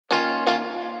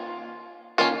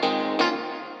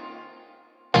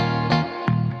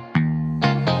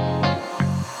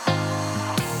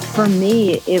For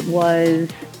me, it was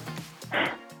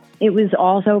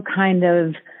also kind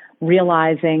of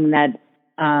realizing that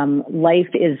life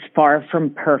is far from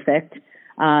perfect.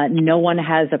 No one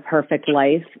has a perfect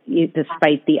life,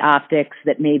 despite the optics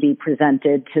that may be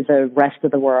presented to the rest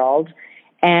of the world.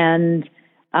 And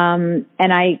I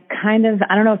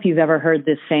don't know if you've ever heard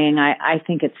this saying. I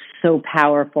think it's so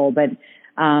powerful, but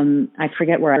I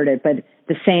forget where I heard it, but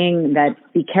the saying that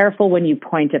be careful when you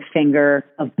point a finger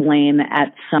of blame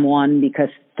at someone because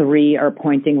 3 are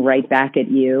pointing right back at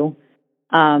you.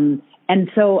 And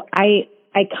so I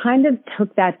kind of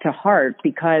took that to heart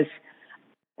because,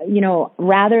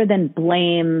 rather than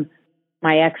blame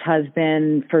my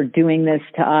ex-husband for doing this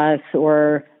to us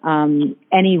or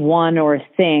anyone or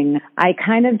thing, I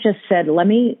kind of just said, let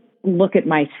me look at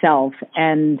myself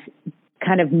and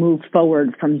kind of move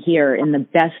forward from here in the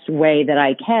best way that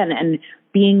I can and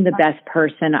being the best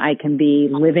person I can be,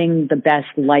 living the best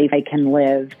life I can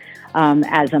live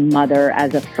as a mother,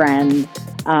 as a friend,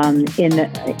 in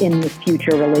the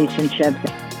future relationships.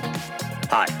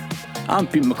 Hi, I'm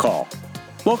Pete McCall.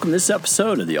 Welcome to this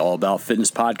episode of the All About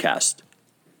Fitness podcast.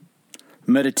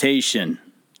 Meditation,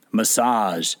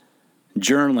 massage,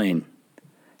 journaling,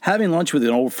 having lunch with an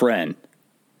old friend.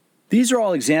 These are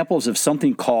all examples of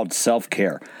something called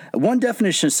self-care. One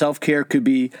definition of self-care could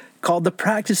be called the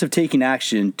practice of taking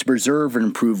action to preserve and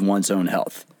improve one's own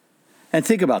health. And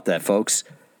think about that, folks.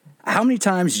 How many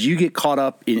times do you get caught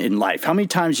up in life? How many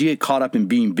times do you get caught up in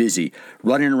being busy,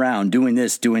 running around, doing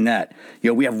this, doing that?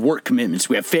 We have work commitments,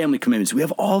 we have family commitments, we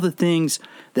have all the things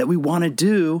that we want to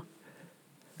do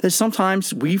that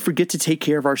sometimes we forget to take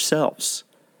care of ourselves.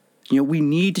 We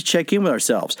need to check in with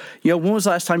ourselves. When was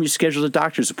the last time you scheduled a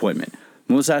doctor's appointment?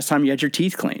 When was the last time you had your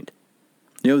teeth cleaned?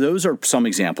 Those are some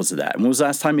examples of that. When was the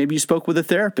last time maybe you spoke with a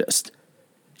therapist?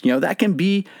 That can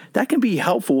be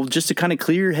helpful just to kind of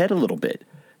clear your head a little bit,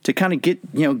 to kind of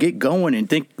get going and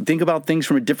think about things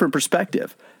from a different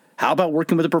perspective. How about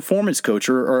working with a performance coach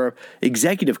or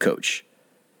executive coach?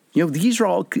 These are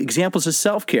all examples of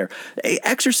self-care.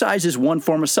 Exercise is one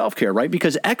form of self-care, right?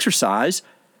 Because exercise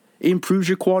improves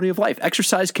your quality of life.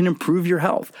 Exercise can improve your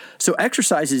health. So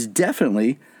exercise is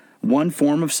definitely one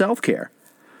form of self-care.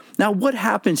 Now, what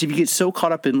happens if you get so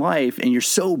caught up in life and you're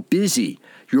so busy,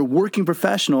 you're a working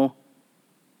professional,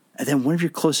 and then one of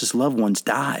your closest loved ones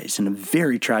dies in a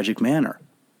very tragic manner?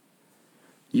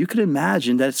 You could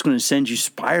imagine that it's going to send you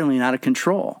spiraling out of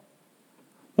control.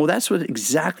 Well, that's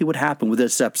exactly what happened with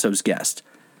this episode's guest.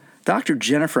 Dr.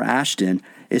 Jennifer Ashton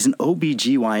is an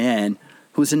OBGYN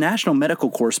who is a national medical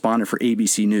correspondent for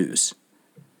ABC News.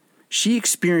 She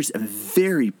experienced a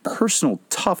very personal,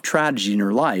 tough tragedy in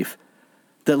her life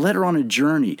that led her on a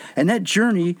journey. And that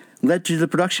journey led to the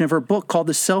production of her book called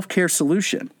The Self-Care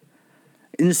Solution.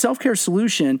 In The Self-Care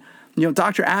Solution,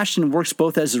 Dr. Ashton works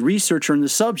both as a researcher in the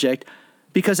subject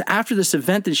because after this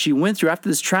event that she went through, after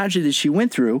this tragedy that she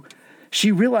went through,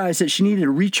 she realized that she needed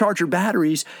to recharge her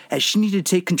batteries as she needed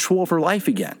to take control of her life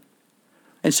again.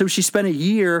 And so she spent a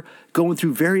year going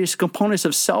through various components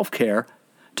of self-care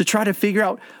to try to figure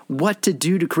out what to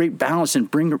do to create balance and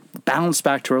bring balance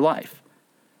back to her life.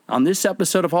 On this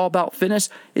episode of All About Fitness,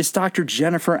 it's Dr.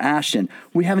 Jennifer Ashton.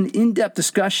 We have an in-depth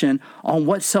discussion on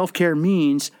what self-care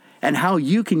means and how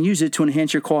you can use it to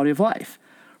enhance your quality of life.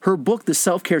 Her book, The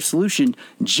Self-Care Solution,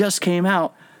 just came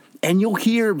out, and you'll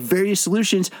hear various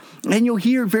solutions, and you'll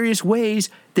hear various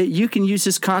ways that you can use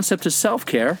this concept of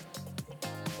self-care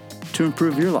to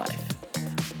improve your life.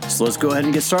 So let's go ahead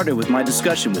and get started with my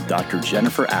discussion with Dr.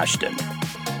 Jennifer Ashton.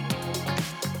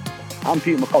 I'm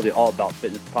Pete McCall, the All About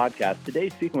Fitness podcast. Today,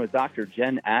 speaking with Dr.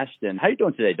 Jen Ashton. How are you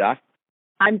doing today, Doc?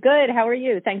 I'm good. How are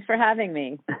you? Thanks for having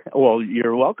me. Well,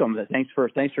 you're welcome. Thanks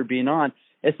for being on.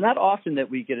 It's not often that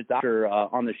we get a doctor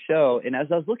on the show, and as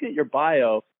I was looking at your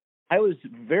bio, I was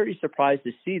very surprised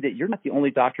to see that you're not the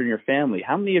only doctor in your family.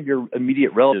 How many of your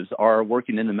immediate relatives are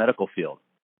working in the medical field?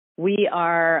 We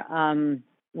are,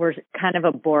 we're kind of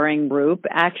a boring group,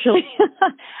 actually.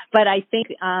 But I think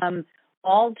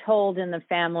all told in the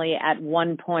family at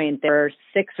one point, there are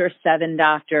 6 or 7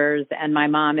 doctors, and my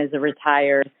mom is a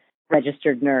retired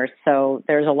registered nurse. So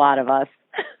there's a lot of us.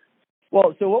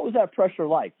 Well, so what was that pressure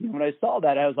like? When I saw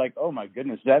that, I was like, oh, my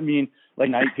goodness. Does that mean like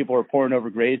night people were pouring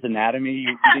over Grey's Anatomy?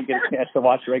 You didn't get a chance to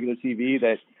watch regular TV,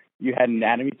 that you had an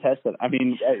anatomy test?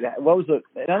 What was the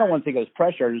 – I don't want to think it was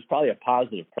pressure. It was probably a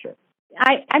positive pressure.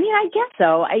 I guess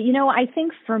so. I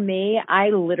think for me, I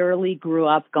literally grew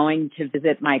up going to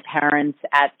visit my parents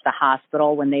at the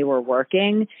hospital when they were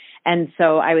working. And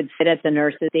so I would sit at the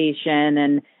nurse's station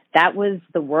and that was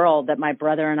the world that my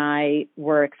brother and I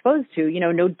were exposed to,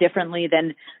 no differently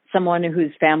than someone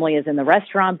whose family is in the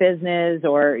restaurant business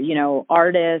or,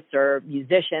 artists or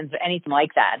musicians or anything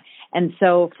like that. And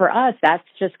so for us, that's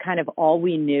just kind of all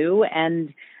we knew.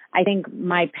 And I think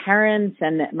my parents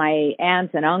and my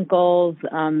aunts and uncles,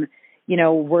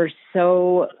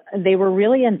 they were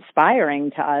really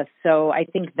inspiring to us. So I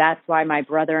think that's why my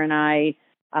brother and I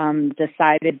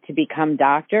decided to become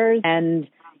doctors. And,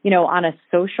 on a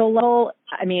social level,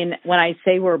 I mean, when I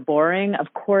say we're boring,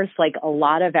 of course, like a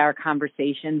lot of our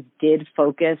conversations did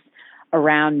focus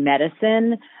around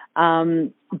medicine.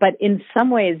 But in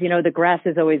some ways, the grass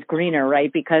is always greener,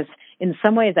 right? Because in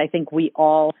some ways, I think we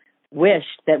all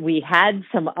wished that we had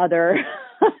some other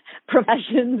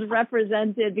professions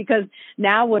represented, because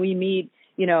now when we meet,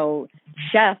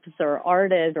 chefs or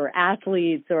artists or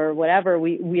athletes or whatever,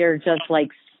 we are just like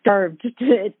starved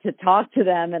to talk to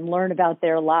them and learn about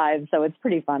their lives. So it's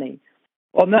pretty funny.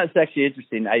 Well, no, it's actually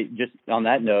interesting. I just, on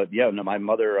that note, my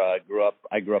mother I grew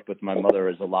up with my mother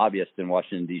as a lobbyist in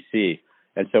Washington, D.C.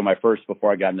 And so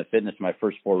before I got into fitness, my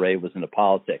first foray was into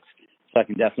politics. So I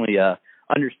can definitely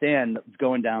understand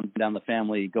going down that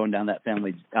family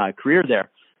career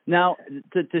there. Now,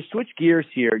 to switch gears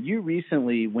here, you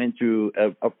recently went through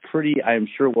a pretty, I'm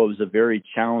sure, what was a very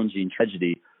challenging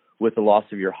tragedy with the loss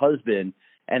of your husband,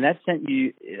 and that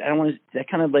that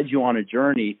kind of led you on a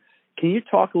journey. Can you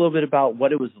talk a little bit about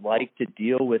what it was like to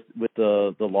deal with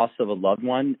the loss of a loved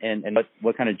one, and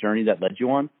what kind of journey that led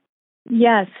you on?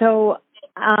 Yeah. So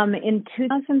in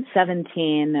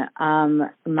 2017,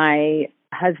 my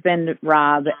husband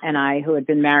Rob and I, who had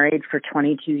been married for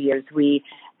 22 years, we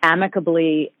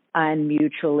amicably and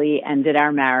mutually ended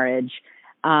our marriage.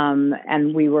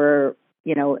 And we were,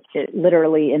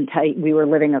 literally we were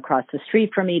living across the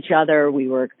street from each other. We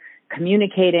were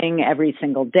communicating every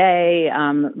single day.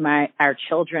 Our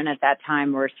children at that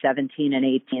time were 17 and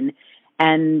 18.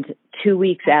 And 2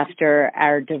 weeks after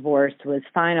our divorce was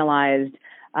finalized,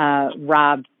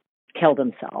 Rob killed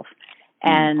himself.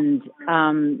 And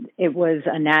it was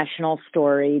a national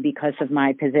story because of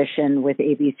my position with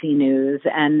ABC News.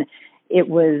 And it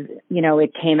was,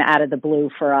 it came out of the blue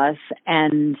for us.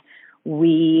 And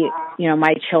we,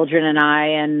 my children and I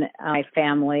and my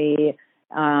family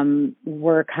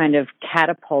were kind of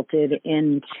catapulted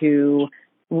into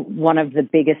one of the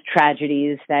biggest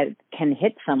tragedies that can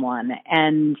hit someone.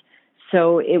 And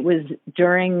so it was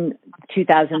during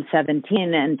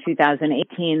 2017 and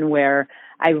 2018 where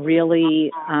I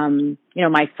really,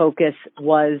 my focus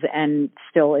was and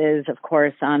still is, of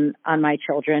course, on my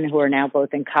children who are now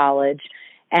both in college.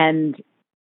 And,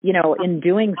 in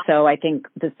doing so, I think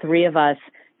the three of us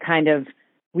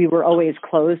we were always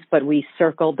close, but we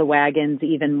circled the wagons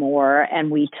even more, and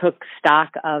we took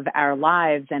stock of our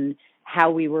lives and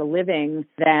how we were living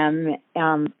them,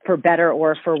 for better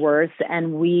or for worse.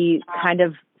 And we kind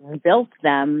of built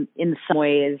them in some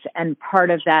ways. And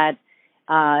part of that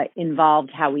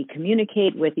involved how we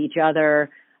communicate with each other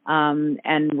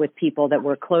and with people that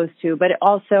we're close to. But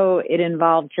it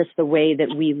involved just the way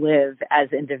that we live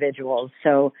as individuals.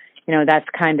 So, that's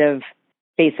kind of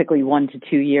basically 1 to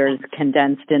 2 years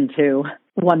condensed into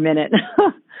 1 minute.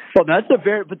 Well,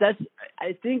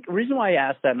 I think the reason why I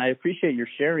asked that, and I appreciate your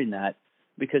sharing that,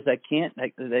 because that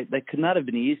could not have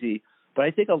been easy. But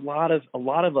I think a lot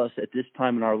of us at this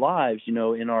time in our lives, in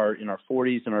our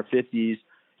 40s and our 50s,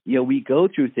 we go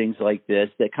through things like this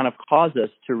that kind of cause us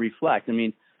to reflect. I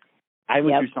mean, I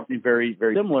went through something very,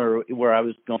 very similar where I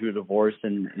was going through a divorce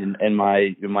and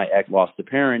my ex lost a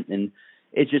parent, and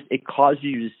it caused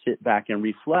you to sit back and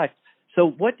reflect. So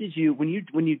what did you, when you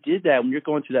did that, when you're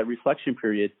going through that reflection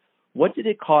period, what did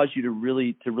it cause you to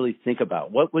really think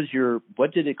about? What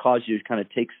did it cause you to kind of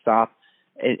take stock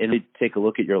and take a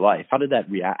look at your life? How did that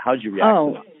react? How did you react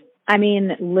to that? I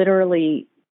mean, literally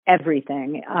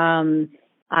everything.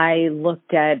 I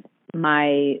looked at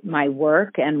my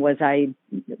work and was I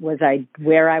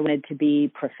where I wanted to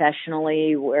be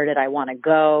professionally? Where did I want to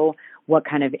go? What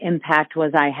kind of impact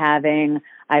was I having?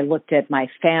 I looked at my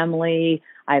family.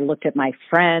 I looked at my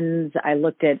friends. I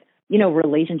looked at,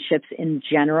 relationships in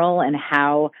general and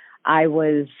how I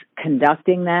was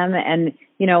conducting them. And,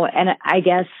 and I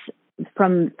guess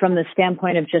from the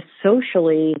standpoint of just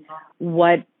socially,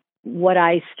 what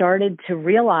I started to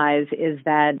realize is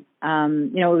that,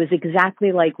 it was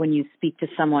exactly like when you speak to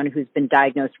someone who's been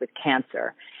diagnosed with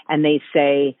cancer and they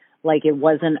say, like, it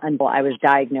wasn't until I was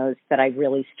diagnosed that I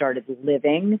really started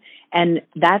living. And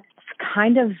that's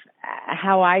kind of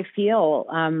how I feel.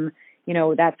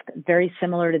 That's very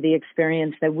similar to the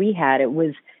experience that we had. It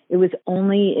was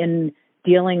only in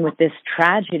dealing with this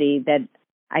tragedy that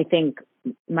I think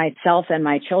myself and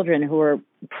my children, who are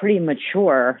pretty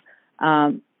mature,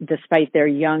 despite their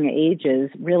young ages,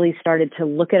 really started to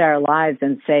look at our lives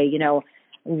and say,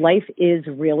 life is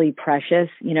really precious.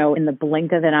 In the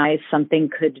blink of an eye, something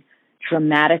could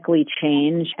dramatically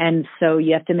change. And so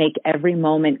you have to make every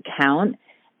moment count.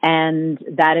 And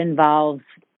that involves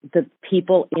the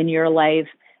people in your life,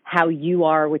 how you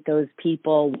are with those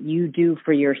people, you do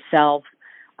for yourself.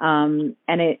 And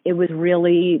it was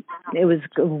really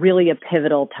a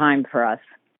pivotal time for us.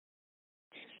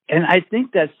 And I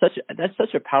think that's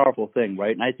such a powerful thing,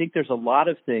 right? And I think there's a lot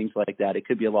of things like that. It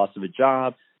could be a loss of a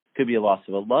job, could be a loss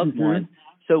of a loved one.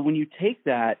 So when you take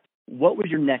that, what was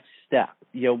your next step?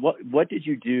 What did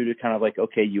you do to kind of like,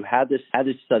 okay, you had this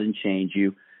sudden change,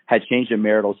 you had changed your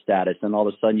marital status, and all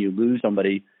of a sudden you lose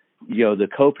somebody, the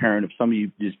co-parent of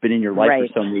somebody who's been in your life for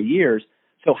so many years.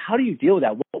 So how do you deal with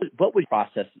that? What was the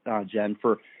process, Jen,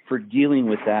 for dealing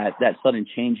with that sudden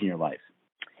change in your life?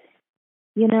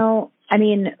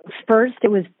 First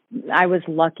I was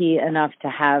lucky enough to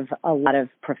have a lot of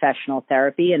professional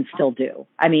therapy and still do.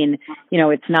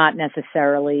 It's not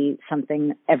necessarily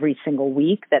something every single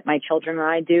week that my children and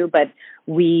I do, but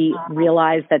we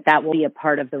realize that will be a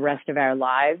part of the rest of our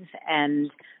lives. And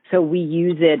so we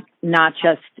use it not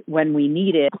just when we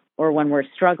need it or when we're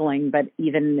struggling, but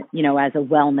even, as a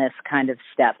wellness kind of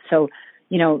step. So,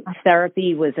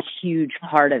 therapy was a huge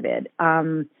part of it.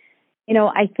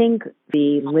 I think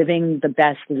living the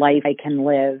best life I can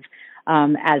live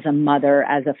as a mother,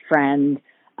 as a friend,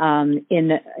 in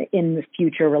the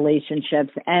future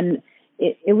relationships. And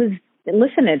it was,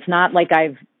 listen, it's not like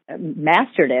I've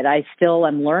mastered it. I still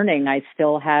am learning. I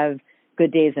still have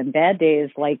good days and bad days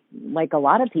like a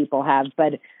lot of people have.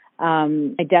 But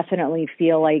I definitely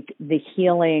feel like the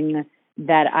healing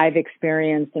that I've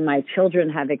experienced and my children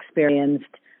have experienced,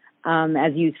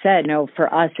 as you said,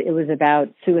 for us, it was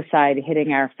about suicide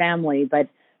hitting our family, but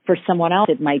for someone else,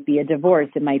 it might be a divorce,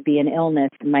 it might be an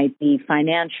illness, it might be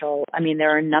financial.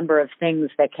 There are a number of things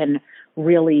that can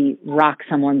really rock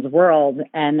someone's world.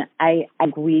 And I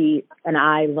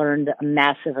learned a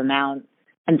massive amount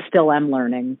and still am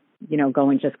learning,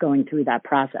 going through that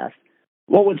process.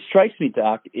 Well, what strikes me,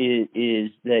 Doc,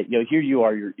 is that, here you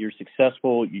are, you're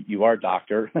successful, you are a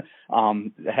doctor.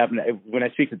 When I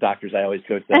speak to doctors, I always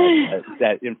go to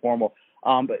that informal.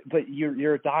 But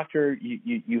you're a doctor,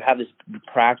 you have this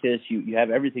practice, you have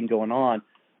everything going on.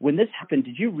 When this happened,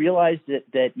 did you realize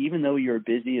that even though you're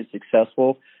busy and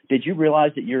successful, did you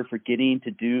realize that you're forgetting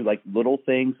to do like little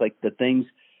things, like the things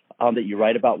that you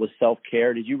write about with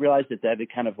self-care? Did you realize that it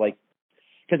kind of like,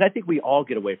 because I think we all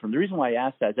get away from. The reason why I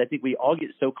ask that is I think we all get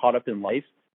so caught up in life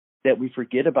that we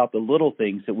forget about the little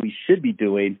things that we should be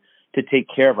doing to take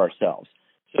care of ourselves.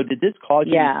 So did this cause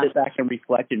you to sit back and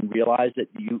reflect and realize that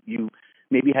you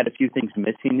maybe had a few things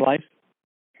missing in life?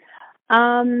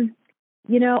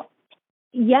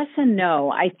 Yes and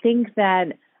no. I think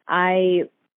that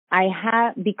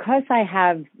because I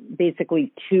have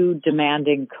basically two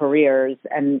demanding careers,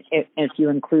 and if you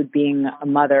include being a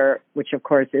mother, which of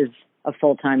course is a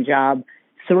full-time job,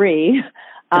 3,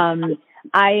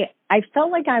 I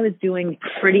felt like I was doing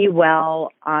pretty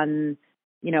well on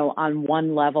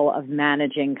one level of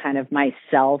managing kind of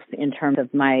myself in terms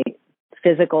of my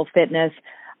physical fitness.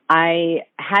 I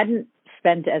hadn't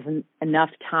spent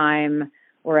enough time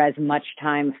or as much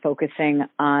time focusing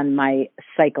on my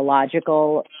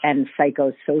psychological and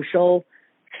psychosocial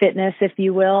fitness, if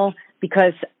you will,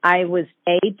 because I was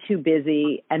A, too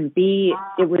busy, and B,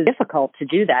 it was difficult to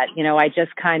do that. I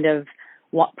just kind of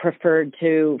preferred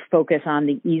to focus on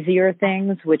the easier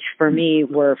things, which for me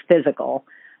were physical,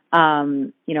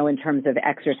 in terms of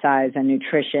exercise and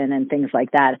nutrition and things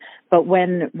like that. But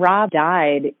when Rob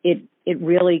died, it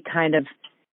really kind of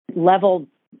leveled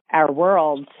our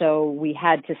world. So we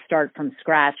had to start from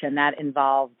scratch, and that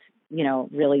involved,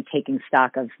 really taking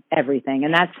stock of everything.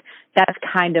 And that's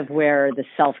kind of where the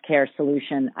self-care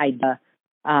solution idea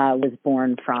was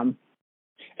born from.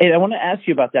 And I want to ask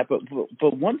you about that, but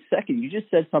 1 second, you just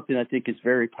said something I think is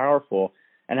very powerful.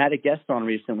 And I had a guest on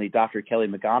recently, Dr. Kelly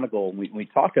McGonigal, and we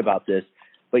talked about this,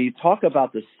 but you talk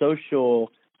about the social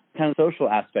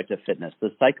aspect of fitness,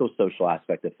 the psychosocial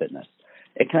aspect of fitness.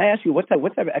 And can I ask you, what type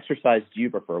of exercise do you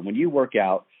prefer? When you work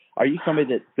out, are you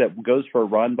somebody that goes for a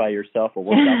run by yourself or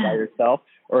works out by yourself,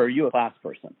 or are you a class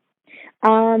person?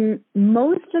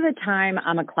 Most of the time,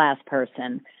 I'm a class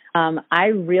person. I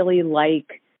really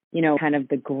like, kind of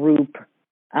the group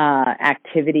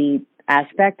activity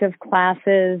aspect of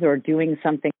classes or doing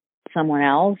something with someone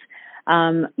else.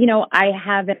 I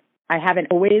haven't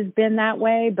always been that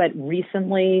way, but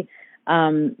recently,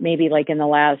 maybe like in the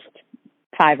last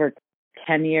 5 or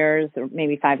 10 years or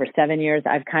maybe 5 or 7 years,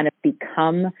 I've kind of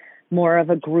become more of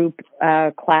a group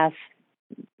class,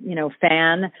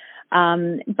 fan.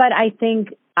 But I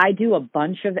think I do a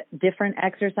bunch of different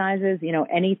exercises,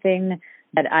 anything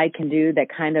that I can do that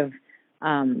kind of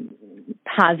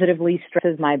positively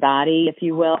stresses my body, if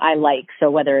you will, I like. So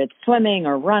whether it's swimming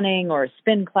or running or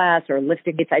spin class or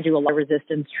lifting weights, I do a lot of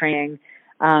resistance training.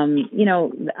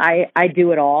 I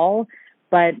do it all,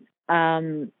 but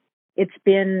it's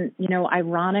been,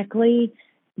 ironically,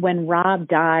 when Rob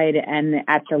died and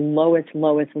at the lowest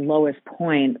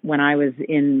point when I was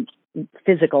in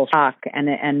physical shock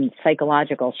and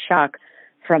psychological shock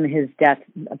from his death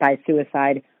by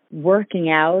suicide, working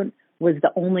out was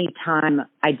the only time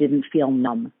I didn't feel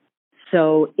numb.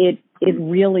 So it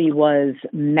really was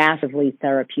massively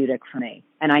therapeutic for me.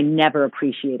 And I never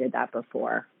appreciated that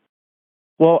before.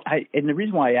 Well, and the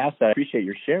reason why I asked that, I appreciate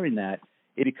your sharing that,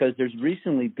 is because there's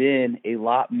recently been a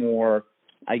lot more,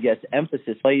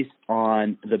 emphasis placed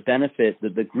on the benefit,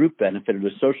 the group benefit or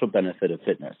the social benefit of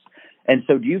fitness. And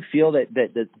so do you feel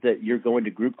that you're going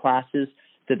to group classes?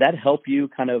 Did that help you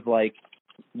kind of like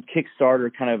kickstart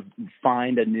or kind of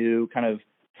find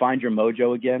your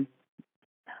mojo again?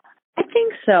 I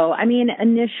think so. I mean,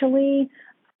 initially,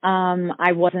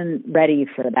 I wasn't ready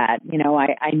for that.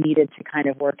 I needed to kind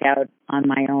of work out on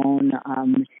my own.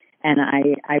 And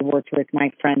I worked with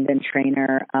my friend and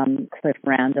trainer, Cliff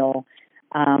Randall.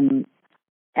 And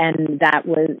that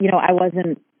was,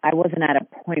 I wasn't at a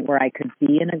point where I could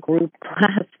be in a group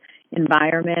class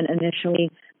environment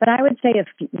initially, but I would say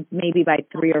maybe by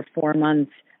 3 or 4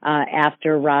 months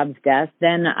after Rob's death,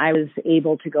 then I was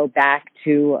able to go back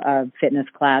to a fitness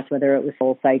class, whether it was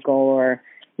SoulCycle or,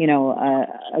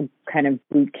 a kind of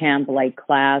boot camp like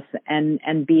class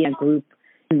and be in a group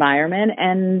environment.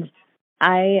 And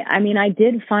I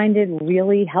did find it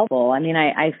really helpful.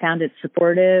 I found it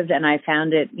supportive, and I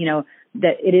found it,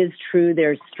 that it is true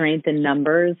there's strength in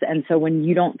numbers. And so when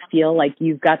you don't feel like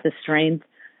you've got the strength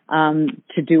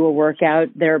to do a workout,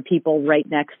 there are people right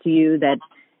next to you that,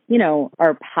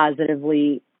 are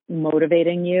positively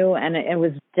motivating you. And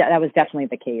that was definitely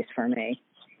the case for me.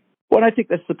 Well, I think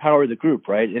that's the power of the group,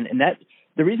 right? And that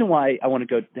the reason why I want to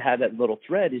go to have that little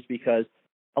thread is because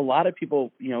a lot of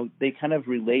people, they kind of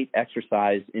relate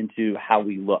exercise into how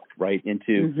we look, right?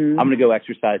 Into, I'm going to go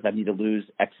exercise, I need to lose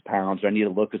X pounds, or I need to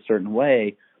look a certain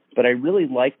way. But I really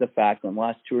like the fact that in the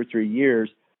last 2 or 3 years,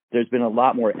 there's been a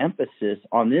lot more emphasis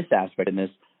on this aspect of this,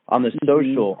 on the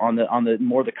social, on the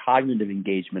more the cognitive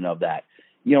engagement of that.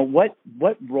 What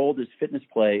role does fitness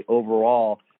play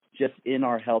overall just in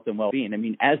our health and well-being? I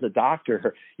mean, as a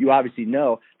doctor, you obviously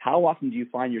know, how often do you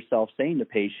find yourself saying to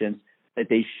patients that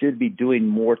they should be doing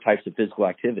more types of physical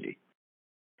activity?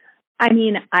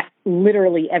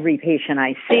 Literally every patient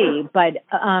I see, but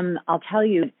I'll tell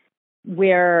you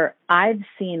where I've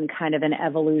seen kind of an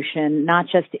evolution, not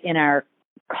just in our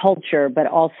culture, but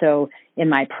also in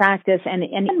my practice and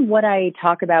in what I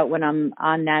talk about when I'm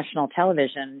on national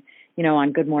television,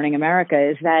 on Good Morning America,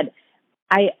 is that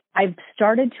I've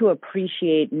started to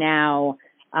appreciate now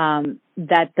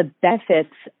that the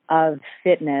benefits of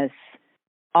fitness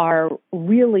are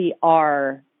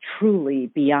truly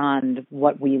beyond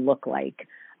what we look like.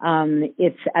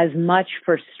 It's as much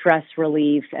for stress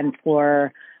relief and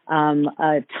for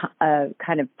a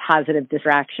kind of positive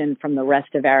distraction from the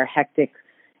rest of our hectic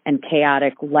and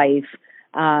chaotic life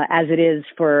as it is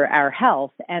for our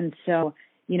health. And so,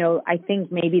 I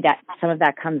think maybe that some of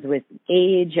that comes with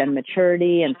age and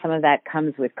maturity, and some of that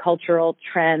comes with cultural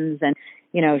trends and,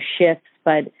 shifts.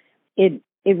 But it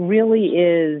really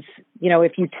is,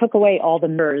 if you took away all the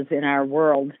mirrors in our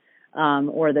world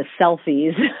or the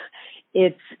selfies,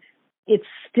 it's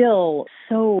still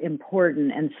so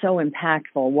important and so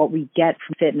impactful. What we get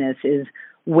from fitness is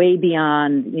way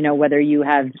beyond, whether you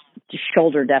have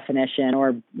shoulder definition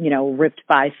or, ripped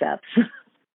biceps.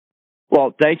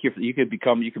 Well, thank you. You could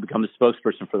become the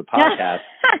spokesperson for the podcast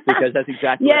because that's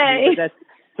exactly what I mean.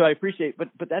 So I appreciate, but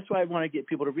that's why I want to get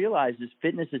people to realize is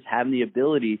fitness is having the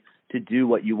ability to do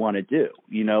what you want to do.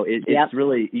 It's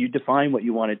really, you define what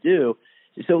you want to do.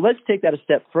 So let's take that a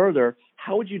step further.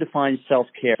 How would you define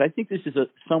self-care? I think this is a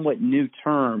somewhat new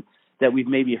term that we've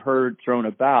maybe heard thrown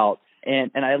about,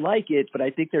 and I like it, but I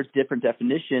think there's different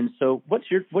definitions. So what's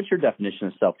your definition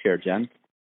of self-care, Jen?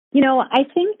 I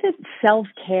think that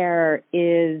self-care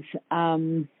is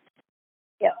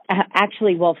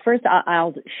actually, well, first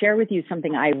I'll share with you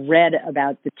something I read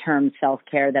about the term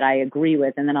self-care that I agree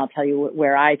with, and then I'll tell you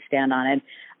where I stand on it.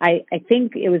 I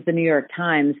think it was the New York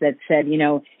Times that said,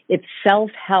 if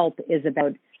self-help is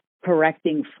about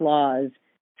correcting flaws,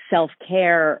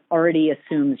 self-care already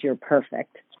assumes you're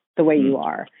perfect the way you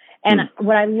are. And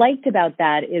what I liked about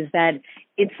that is that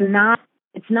it's not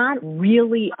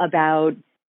really about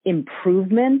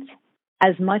improvement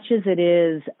as much as it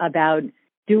is about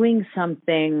doing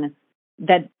something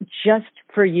that just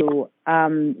for you,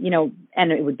 and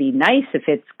it would be nice if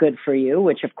it's good for you,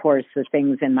 which of course the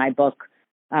things in my book,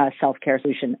 Self-Care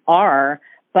Solution, are,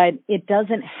 but it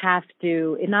doesn't have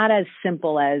to, it's not as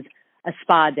simple as a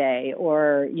spa day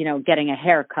or, getting a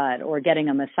haircut or getting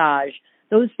a massage.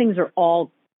 Those things are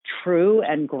all true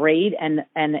and great and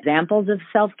examples of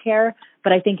self-care,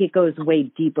 but I think it goes way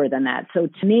deeper than that. So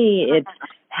to me, it's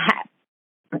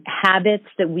habits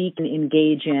that we can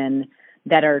engage in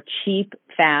that are cheap,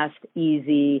 fast,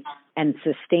 easy, and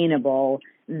sustainable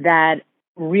that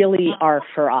really are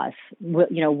for us,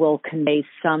 will convey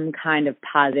some kind of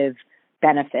positive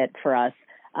benefit for us,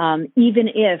 even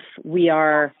if we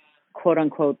are quote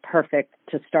unquote perfect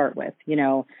to start with,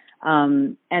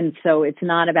 and so it's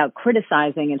not about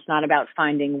criticizing. It's not about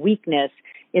finding weakness.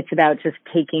 It's about just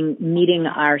meeting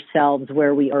ourselves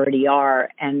where we already are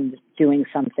and doing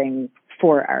something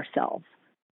for ourselves.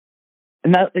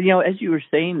 And that, as you were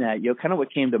saying that, kind of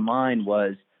what came to mind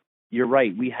was, you're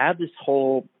right. We have this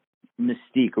whole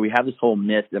mystique, or we have this whole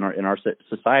myth in our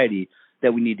society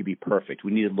that we need to be perfect.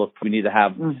 We need to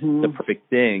have the perfect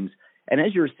things. And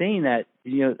as you were saying that,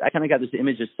 I kind of got this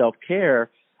image of self-care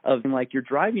of like you're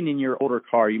driving in your older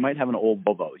car. You might have an old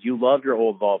Volvo. You love your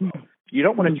old Volvo. You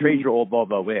don't want to trade your old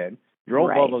Volvo in. Your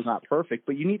old Volvo's not perfect,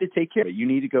 but you need to take care of it. You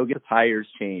need to go get the tires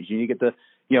changed. You need to get the,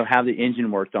 have the engine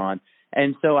worked on.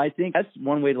 And so I think that's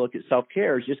one way to look at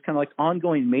self-care, is just kind of like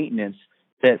ongoing maintenance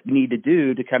that we need to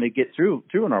do to kind of get through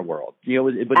in our world.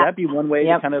 Would that be one way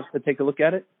to kind of to take a look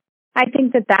at it? I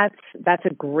think that's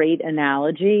a great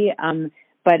analogy.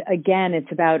 But again,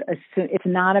 it's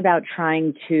not about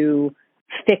trying to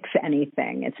fix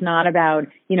anything. It's not about,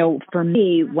 for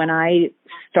me, when I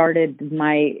started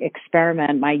my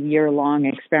experiment, my year-long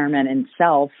experiment in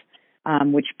self,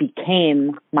 which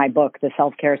became my book, The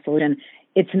Self-Care Solution,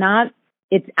 it's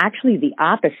actually the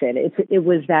opposite. It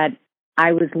was that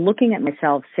I was looking at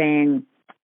myself saying,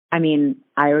 I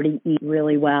already eat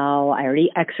really well. I already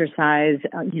exercise,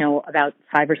 about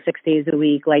 5 or 6 days a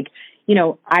week.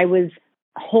 I was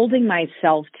holding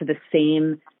myself to the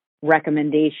same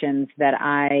recommendations that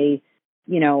I,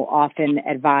 often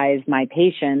advise my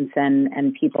patients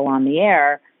and people on the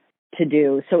air to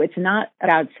do. So it's not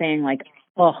about saying like,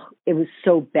 oh, it was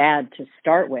so bad to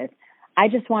start with. I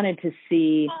just wanted to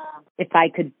see if I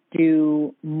could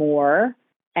do more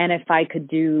and if I could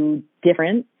do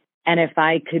different and if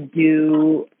I could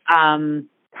do kind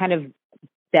of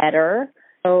better.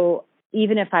 So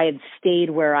even if I had stayed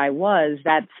where I was,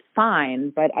 that's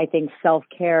fine. But I think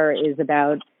self-care is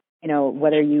about,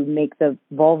 whether you make the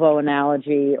Volvo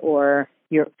analogy or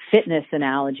your fitness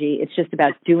analogy, it's just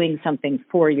about doing something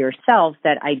for yourself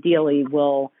that ideally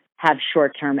will have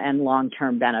short-term and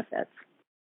long-term benefits.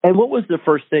 And what was the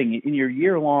first thing in your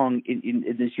year-long, in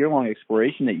this year-long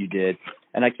exploration that you did?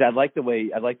 And I like the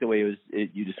way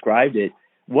you described it.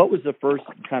 What was the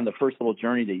first little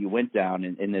journey that you went down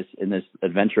in this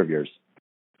adventure of yours?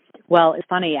 Well, it's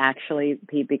funny actually,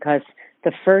 Pete, because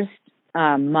the first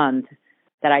month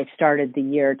that I started the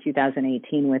year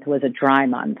 2018 with was a dry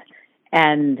month,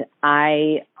 and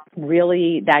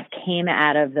that came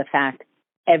out of the fact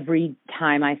every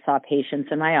time I saw patients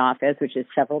in my office, which is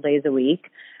several days a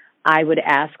week, I would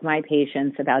ask my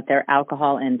patients about their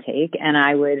alcohol intake, and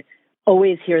I would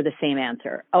always hear the same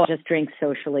answer. Oh, I just drink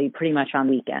socially pretty much on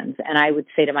weekends. And I would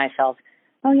say to myself,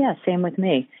 oh yeah, same with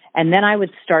me. And then I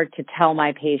would start to tell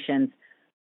my patients,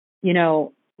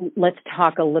 let's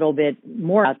talk a little bit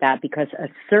more about that, because a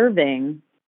serving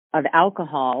of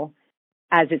alcohol,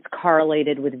 as it's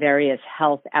correlated with various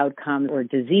health outcomes or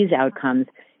disease outcomes,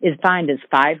 is defined as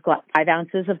 5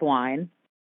 ounces of wine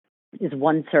is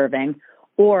one serving,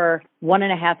 or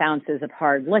 1.5 ounces of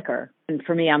hard liquor. And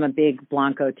for me, I'm a big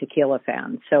Blanco tequila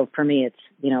fan. So for me, it's,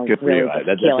 good really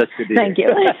tequila. That's good to Thank hear.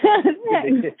 you.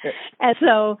 And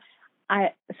so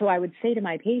I would say to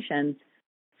my patients,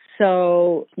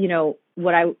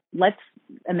 let's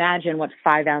imagine what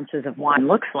 5 ounces of wine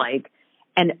looks like.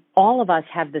 And all of us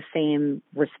have the same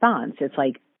response. It's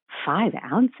like 5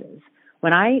 ounces.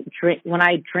 When I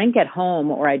drink at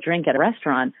home or I drink at a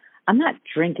restaurant, I'm not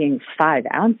drinking 5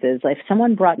 ounces. Like if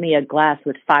someone brought me a glass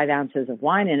with 5 ounces of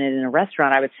wine in it in a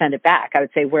restaurant, I would send it back. I would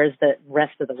say, where's the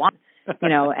rest of the wine?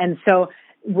 And so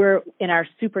we're in our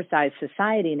supersized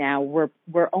society now,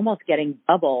 we're almost getting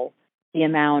double the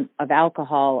amount of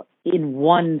alcohol in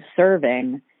one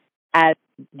serving as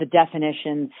the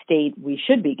definition state we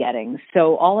should be getting.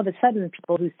 So all of a sudden,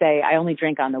 people who say, I only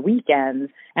drink on the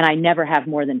weekends and I never have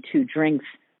more than 2 drinks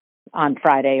on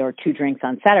Friday or 2 drinks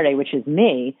on Saturday, which is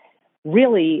me,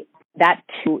 really that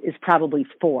 2 is probably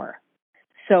 4.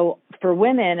 So for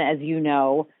women, as you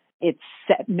know, it's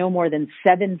no more than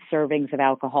 7 servings of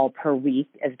alcohol per week,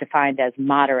 as defined as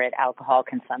moderate alcohol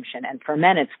consumption. And for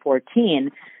men, it's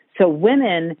 14. So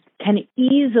women can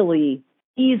easily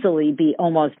be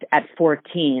almost at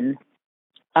 14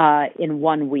 in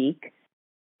 1 week.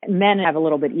 Men have a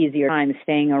little bit easier time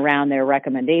staying around their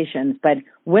recommendations, but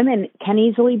women can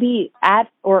easily be at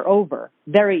or over,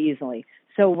 very easily.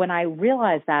 So when I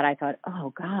realized that, I thought,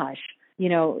 oh gosh,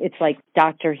 it's like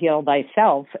doctor heal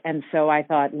thyself. And so I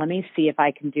thought, let me see if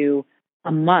I can do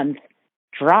a month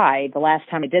dry. The last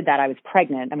time I did that, I was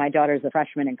pregnant, and my daughter's a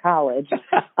freshman in college.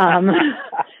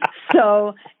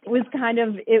 So it was kind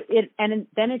of and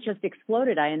then it just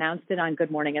exploded. I announced it on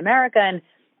Good Morning America,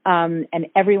 and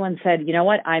everyone said, you know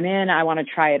what, I'm in. I want to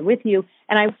try it with you.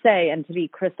 And I would say, and to be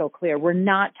crystal clear, we're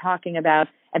not talking about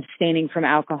abstaining from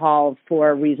alcohol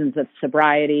for reasons of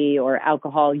sobriety or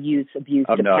alcohol use, abuse,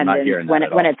 dependence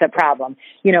when it's a problem.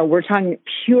 We're talking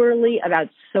purely about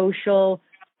social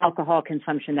alcohol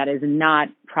consumption that is not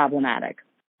problematic.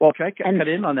 Well, can I cut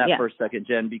in on that for a second,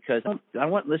 Jen, because I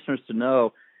want listeners to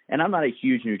know, and I'm not a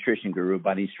huge nutrition guru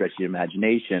by any stretch of the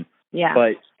imagination,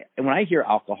 but when I hear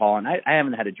alcohol, and I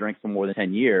haven't had a drink for more than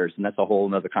 10 years, and that's a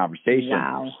whole other conversation.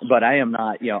 Wow. But I am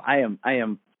not,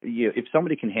 if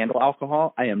somebody can handle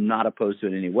alcohol, I am not opposed to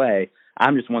it in any way.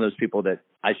 I'm just one of those people that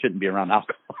I shouldn't be around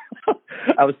alcohol.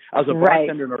 I was a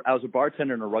bartender. Right. I was a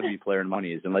bartender and a rugby player in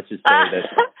Monies, and let's just say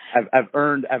that I've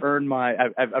earned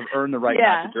the right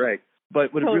not to drink.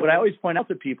 But what I always point out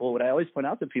to people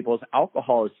is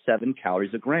alcohol is 7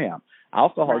 calories a gram.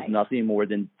 Alcohol is nothing more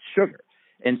than sugar.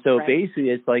 And so basically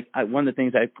it's like one of the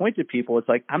things I point to people, it's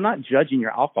like, I'm not judging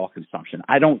your alcohol consumption.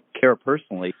 I don't care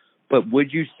personally, but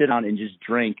would you sit down and just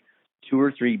drink 2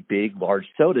 or 3 big, large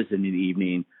sodas in the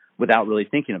evening without really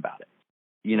thinking about it?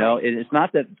 It's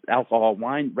not that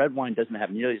red wine doesn't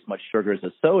have nearly as much sugar as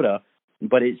a soda,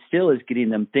 but it still is getting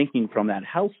them thinking from that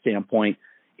health standpoint.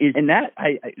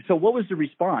 So what was the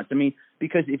response? I mean,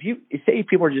 because if you say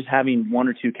people are just having 1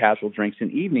 or 2 casual drinks in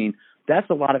the evening, that's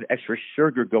a lot of extra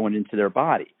sugar going into their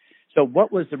body. So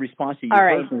what was the response that you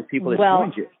heard from the people that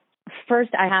joined you?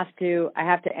 First, I have to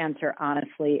answer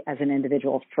honestly as an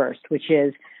individual first, which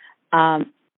is, it's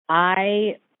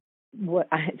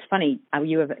funny.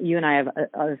 You and I have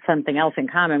something else in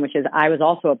common, which is I was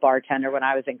also a bartender when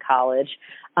I was in college,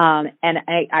 and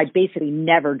I basically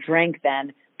never drank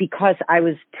then because I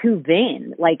was too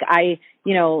vain. Like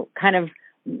kind of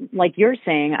like you're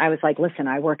saying, I was like, listen,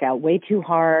 I work out way too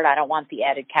hard. I don't want the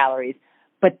added calories.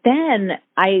 But then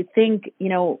I think,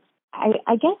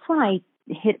 I guess when I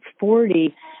hit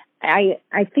 40,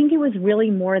 I think it was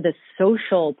really more the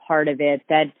social part of it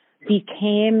that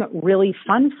became really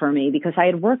fun for me because I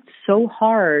had worked so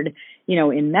hard,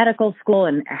 in medical school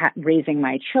and raising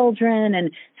my children,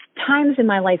 and times in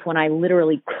my life when I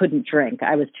literally couldn't drink.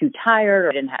 I was too tired or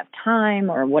I didn't have time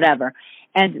or whatever.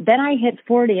 And then I hit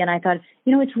 40 and I thought,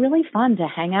 it's really fun to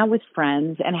hang out with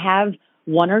friends and have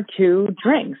 1 or 2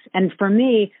 drinks. And for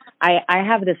me, I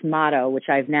have this motto, which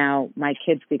my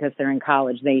kids, because they're in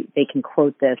college, they can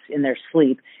quote this in their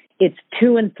sleep. It's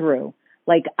to and through.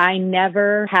 Like I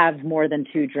never have more than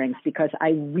 2 drinks because I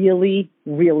really,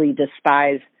 really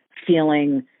despise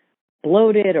feeling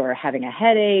bloated or having a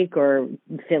headache or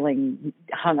feeling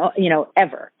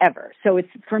ever. So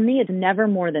for me, it's never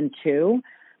more than 2,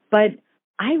 but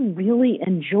I really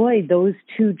enjoy those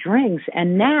 2 drinks.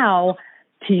 And now,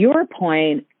 to your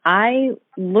point, I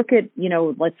look at,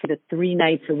 let's say the 3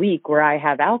 nights a week where I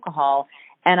have alcohol,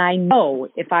 and I know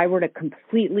if I were to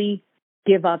completely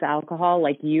give up alcohol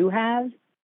like you have,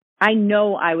 I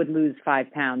know I would lose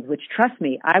 5 pounds, which, trust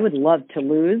me, I would love to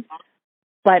lose,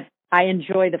 but I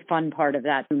enjoy the fun part of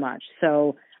that too much.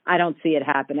 So I don't see it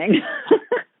happening.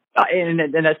 And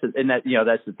that's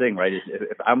the thing, right?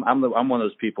 If I'm one of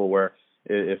those people where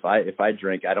if I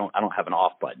drink, I don't have an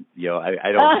off button.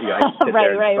 I don't. I sit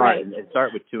there and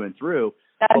start with 2 and through.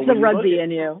 That's the rugby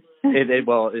in you.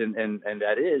 And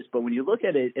that is. But when you look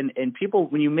at it, and people,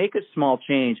 when you make a small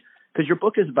change, because your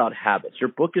book is about habits, your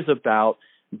book is about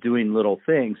doing little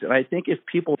things. And I think if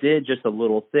people did just a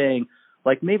little thing,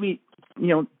 like maybe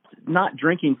not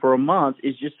drinking for a month,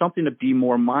 is just something to be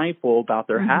more mindful about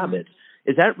their habits.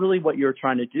 Is that really what you're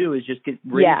trying to do? Is just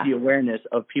raise the awareness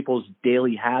of people's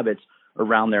daily habits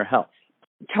around their health?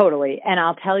 Totally. And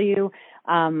I'll tell you,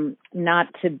 not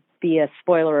to be a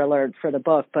spoiler alert for the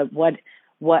book, but what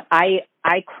I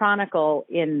chronicle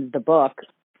in the book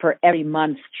for every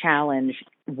month's challenge,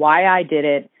 why I did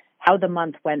it, how the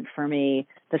month went for me,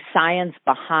 the science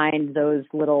behind those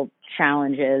little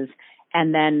challenges,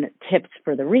 and then tips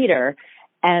for the reader.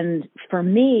 And for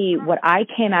me, what I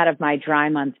came out of my dry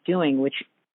month doing, which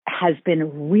has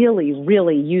been really,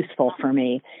 really useful for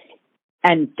me,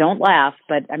 and don't laugh,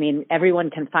 but I mean, everyone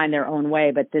can find their own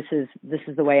way, but this is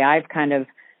the way I've kind of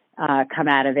come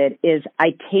out of it, is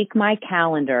I take my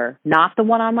calendar, not the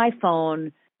one on my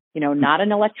phone, not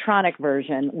an electronic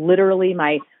version, literally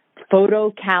my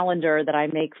photo calendar that I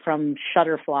make from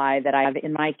Shutterfly that I have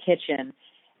in my kitchen,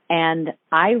 and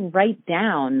I write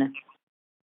down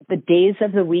the days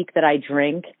of the week that I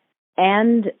drink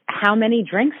and how many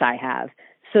drinks I have,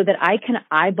 so that I can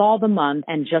eyeball the month,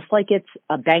 and just like it's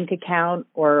a bank account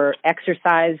or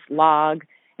exercise log,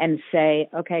 and say,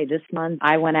 okay, this month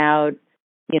I went out,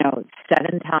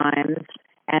 7 times,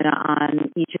 and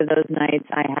on each of those nights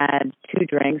I had 2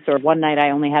 drinks, or one night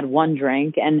I only had 1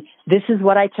 drink, and this is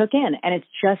what I took in. And it's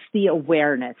just the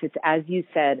awareness. It's, as you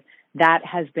said, that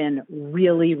has been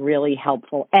really, really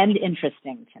helpful and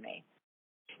interesting to me.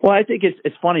 Well, I think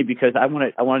it's funny because I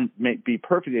want to be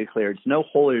perfectly clear. It's no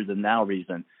holier than thou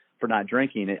reason for not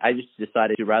drinking. I just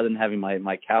decided to, rather than having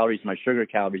my calories, my sugar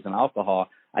calories and alcohol,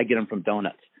 I get them from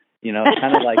donuts.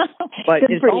 Kind of like,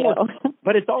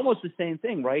 but it's almost the same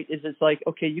thing, right? It's like,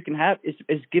 okay, you can have,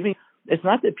 it's giving, it's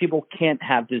not that people can't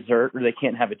have dessert or they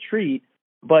can't have a treat,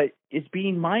 but it's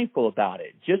being mindful about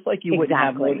it. Just like you wouldn't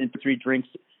have more than 3 drinks.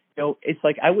 It's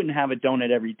like I wouldn't have a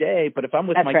donut every day, but if I'm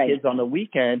with my kids on the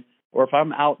weekend, or if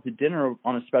I'm out to dinner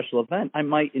on a special event, I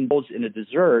might indulge in a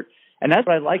dessert. And that's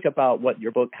what I like about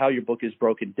how your book is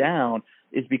broken down,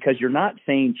 is because you're not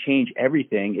saying change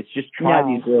everything. It's just try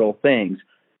these little things.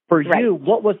 For you,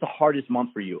 what was the hardest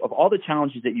month for you? Of all the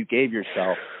challenges that you gave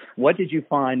yourself, what did you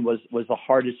find was the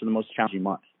hardest or the most challenging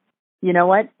month? You know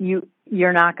what?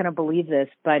 You're not going to believe this,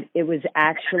 but it was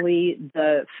actually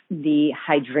the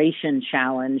hydration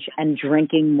challenge and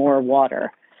drinking more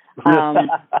water.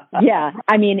 Yeah,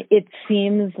 I mean, it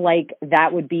seems like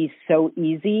that would be so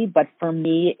easy, but for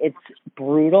me, it's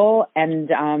brutal.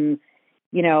 And, and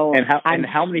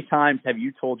how many times have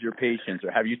you told your patients,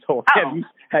 or have you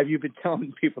been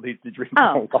telling people to drink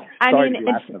more water?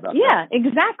 Yeah,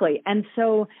 exactly. And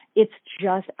so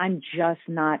I'm just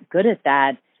not good at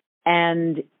that.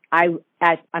 And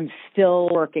I'm still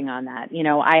working on that.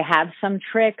 I have some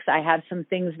tricks. I have some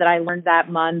things that I learned that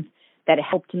month that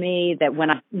helped me, that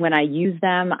when I use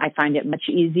them, I find it much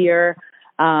easier.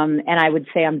 And I would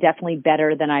say I'm definitely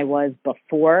better than I was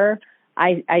before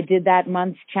I did that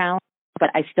month's challenge,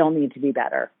 but I still need to be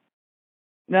better.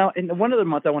 Now, in one other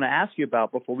month I want to ask you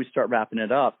about before we start wrapping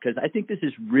it up, because I think this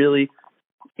is really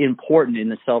important in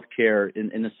the self-care,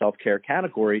 in the self-care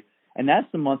category, and that's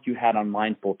the month you had on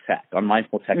mindful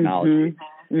technology.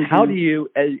 Mm-hmm. Mm-hmm. How do you,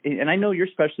 and I know your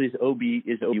specialty is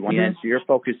OB/GYN, so your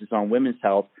focus is on women's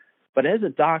health. But as a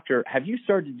doctor, have you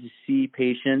started to see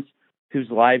patients whose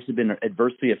lives have been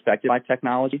adversely affected by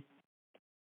technology?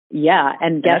 Yeah,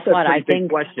 and guess what? I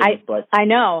think I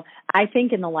know. I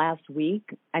think in the last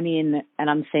week, and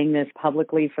I'm saying this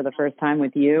publicly for the first time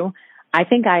with you, I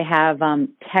think I have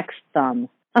text thumb.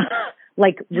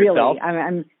 Like really,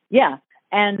 yeah.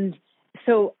 And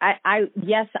so I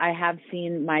have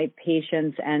seen my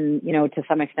patients and, to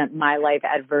some extent my life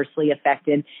adversely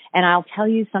affected. And I'll tell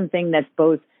you something that's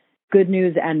both good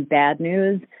news and bad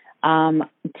news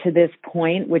to this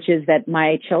point, which is that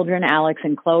my children, Alex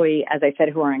and Chloe, as I said,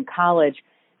 who are in college,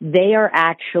 they are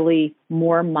actually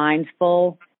more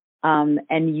mindful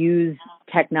and use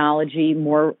technology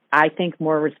more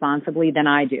responsibly than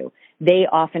I do. They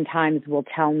oftentimes will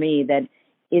tell me that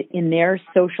in their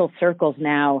social circles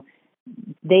now,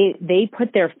 they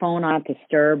put their phone on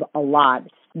disturb a lot.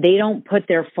 They don't put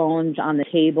their phones on the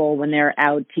table when they're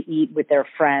out to eat with their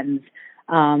friends.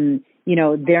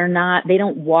 They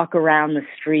don't walk around the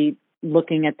street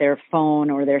looking at their phone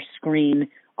or their screen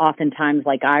oftentimes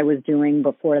like I was doing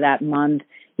before that month.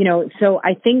 So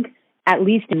I think at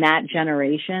least in that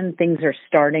generation, things are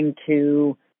starting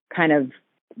to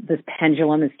this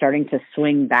pendulum is starting to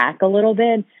swing back a little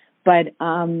bit. But,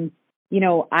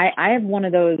 I have one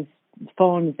of those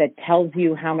phones that tells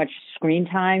you how much screen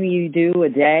time you do a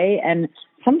day. And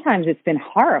sometimes it's been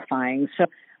horrifying. So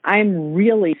I'm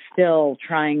really still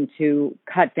trying to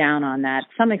cut down on that.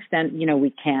 To some extent,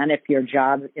 we can if your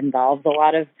job involves a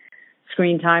lot of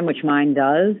screen time, which mine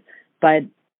does, but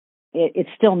it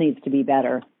still needs to be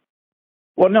better.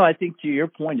 Well, no, I think to your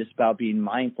point, it's about being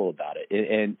mindful about it.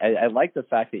 And I like the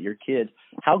fact that your kids,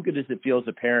 how good does it feel as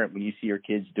a parent when you see your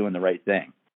kids doing the right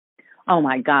thing? Oh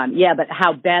my God. Yeah. But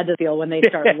how bad does it feel when they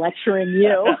start lecturing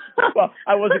you? Well,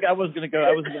 I wasn't going to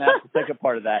ask the second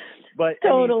part of that, but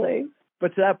totally.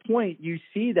 But to that point, you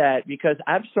see that because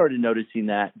I've started noticing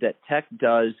that tech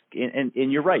does, and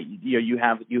you're right. You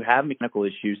have mechanical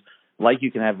issues, like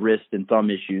you can have wrist and thumb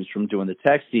issues from doing the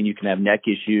texting. You can have neck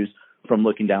issues from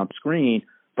looking down the screen.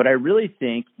 But I really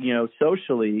think,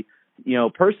 socially,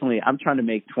 personally, I'm trying to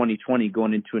make 2020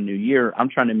 going into a new year. I'm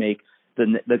trying to make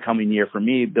the coming year for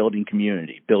me building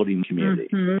community,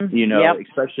 Mm-hmm.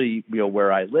 Especially,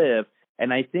 where I live.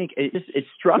 And I think it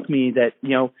struck me that,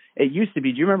 it used to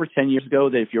be, do you remember 10 years ago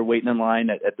that if you're waiting in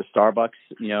line at the Starbucks,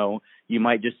 you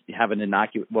might just have an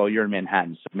innocuous, well, you're in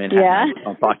Manhattan, so Manhattan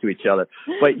don't talk to each other.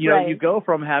 But, right. You go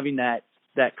from having that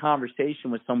conversation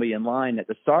with somebody in line at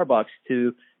the Starbucks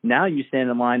to now you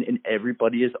stand in line and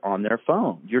everybody is on their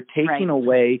phone. You're taking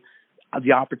away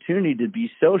the opportunity to be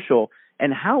social.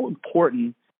 And how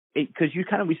important, because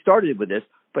we started with this,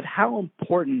 but how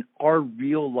important are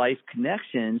real life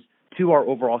connections to our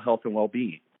overall health and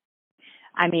well-being?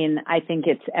 I mean, I think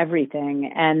it's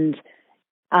everything. And,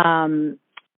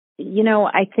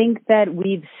 I think that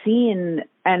we've seen,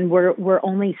 and we're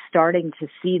only starting to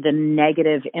see the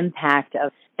negative impact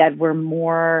of that. We're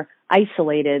more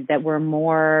isolated, that we're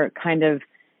more kind of,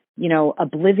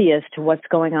 oblivious to what's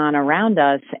going on around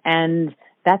us. And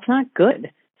that's not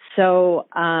good. So,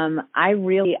 I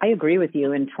agree with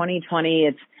you. In 2020,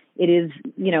 it is,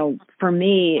 for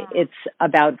me, it's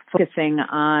about focusing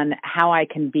on how I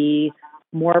can be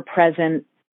more present,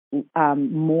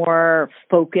 more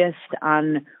focused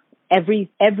on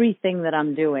everything that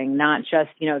I'm doing, not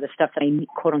just, the stuff that I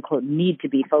quote unquote need to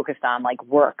be focused on, like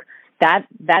work.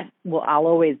 I'll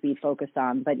always be focused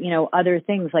on. But, other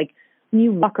things like when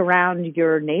you walk around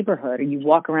your neighborhood or you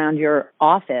walk around your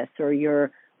office or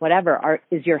your whatever,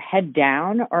 is your head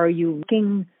down or are you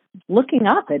looking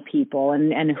up at people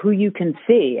and who you can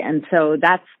see? And so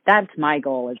that's my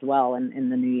goal as well in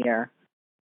the new year.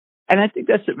 And I think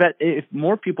that if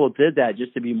more people did that,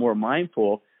 just to be more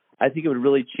mindful, I think it would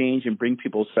really change and bring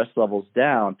people's stress levels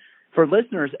down. For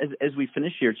listeners, as we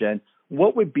finish here, Jen,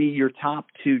 what would be your top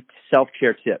 2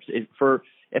 self-care tips?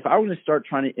 If I were to start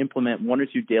trying to implement 1 or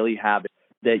 2 daily habits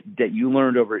that you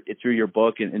learned through your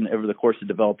book and over the course of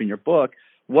developing your book,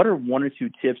 what are 1 or 2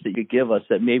 tips that you could give us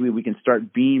that maybe we can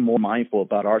start being more mindful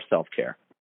about our self-care?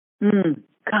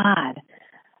 God,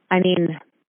 I mean,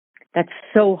 that's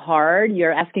so hard.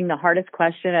 You're asking the hardest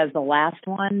question as the last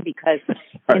one because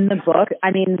in the book,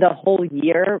 I mean, the whole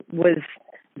year was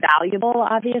valuable,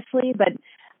 obviously, but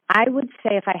I would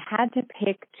say if I had to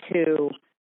pick 2,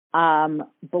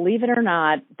 believe it or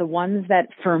not, the ones that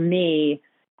for me,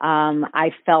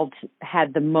 I felt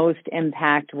had the most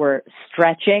impact were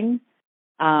stretching.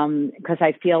 Because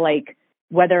I feel like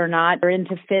whether or not you're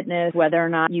into fitness, whether or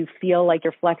not you feel like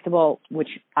you're flexible, which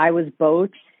I was both,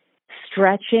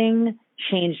 stretching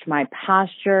changed my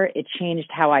posture. It changed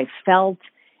how I felt.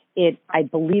 It, I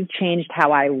believe, changed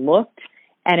how I looked.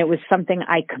 And it was something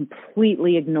I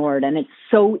completely ignored. And it's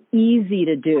so easy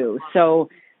to do. So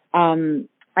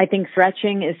I think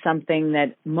stretching is something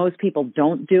that most people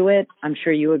don't do it. I'm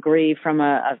sure you agree from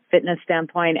a fitness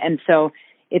standpoint. And so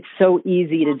it's so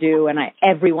easy to do, and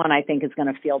everyone, I think, is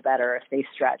going to feel better if they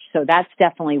stretch. So that's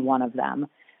definitely one of them.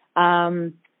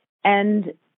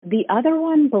 And the other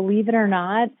one, believe it or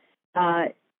not,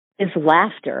 is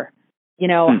laughter. It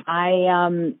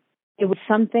was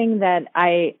something that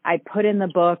I put in the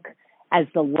book as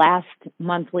the last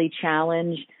monthly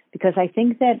challenge because I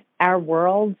think that our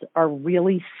worlds are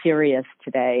really serious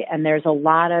today, and there is a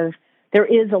lot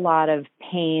of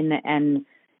pain and,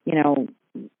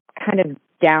 kind of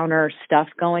downer stuff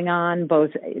going on,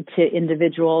 both to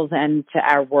individuals and to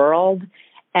our world.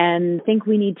 And I think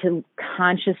we need to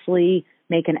consciously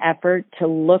make an effort to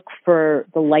look for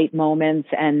the light moments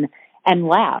and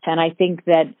laugh. And I think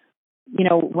that,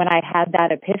 when I had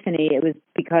that epiphany, it was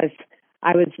because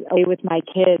I was away with my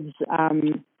kids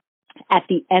at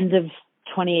the end of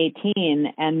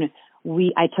 2018, and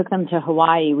I took them to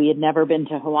Hawaii. We had never been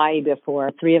to Hawaii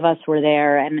before. 3 of us were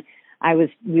there, and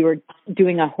we were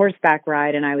doing a horseback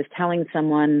ride, and I was talking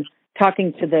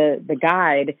to the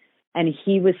guide, and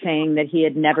he was saying that he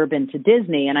had never been to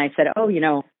Disney. And I said,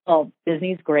 well,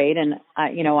 Disney's great. And,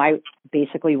 I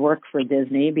basically work for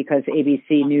Disney because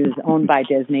ABC News owned by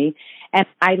Disney. And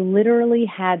I literally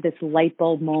had this light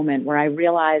bulb moment where I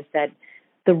realized that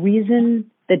the reason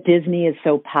that Disney is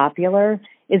so popular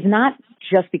is not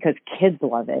just because kids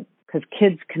love it, because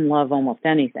kids can love almost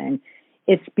anything.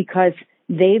 It's because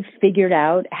they've figured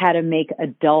out how to make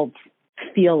adults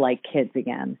feel like kids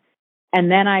again. And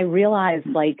then I realized,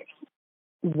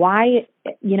 why,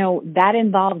 that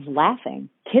involves laughing.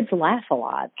 Kids laugh a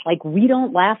lot. We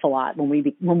don't laugh a lot when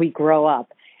we grow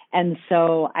up. And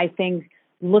so I think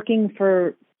looking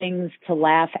for things to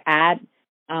laugh at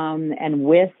and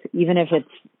with, even if it's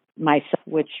myself,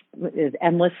 which is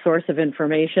endless source of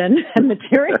information and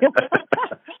material.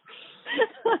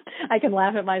 I can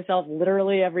laugh at myself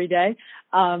literally every day.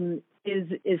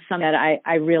 Is something that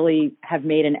I really have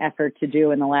made an effort to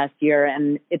do in the last year,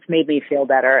 and it's made me feel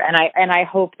better. And I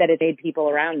hope that it made people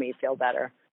around me feel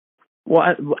better. Well,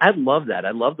 I love that.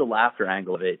 I love the laughter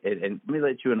angle of it. And let me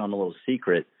let you in on a little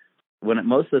secret.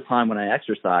 Most of the time when I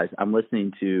exercise, I'm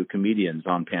listening to comedians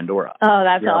on Pandora. Oh,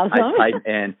 that's awesome.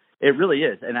 And it really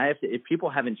is. And if people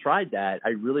haven't tried that, I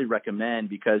really recommend,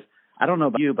 because I don't know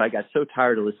about you, but I got so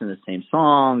tired of listening to the same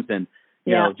songs and,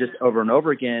 you know, just over and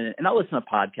over again. And I'll listen to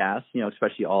podcasts,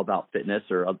 especially all about fitness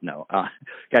or got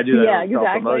to do that. Yeah,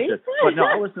 exactly. But no,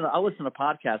 I'll listen to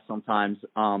podcasts sometimes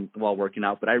while working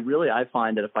out. But I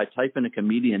find that if I type in a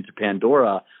comedian to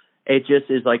Pandora, it just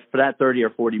is like for that 30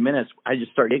 or 40 minutes, I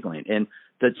just start giggling. And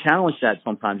the challenge that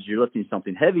sometimes you're lifting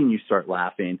something heavy and you start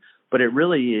laughing, but it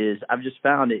really is, I've just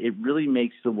found it really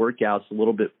makes the workouts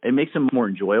it makes them more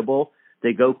enjoyable.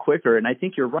 They go quicker. And I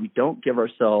think you're right. We don't give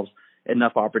ourselves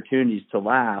enough opportunities to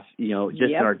laugh, in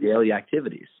our daily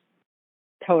activities.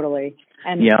 Totally.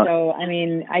 And so, I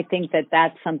mean, I think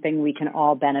that's something we can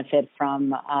all benefit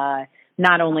from,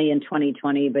 not only in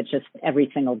 2020, but just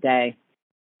every single day.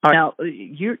 All right. Now,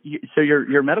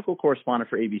 you're a medical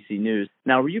correspondent for ABC News.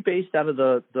 Now, were you based out of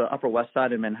the Upper West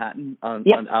Side in Manhattan, out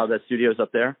of that studios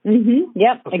up there? Mm-hmm.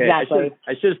 Yep, okay. exactly.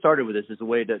 I should have started with this as a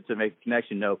way to make a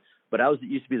connection. No, but I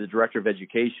used to be the director of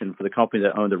education for the company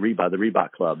that owned the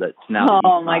Reebok Club. That's now.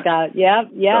 Oh my God! Yeah,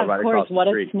 so right of course. What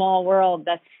a street. small world.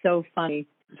 That's so funny.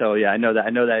 So yeah, I know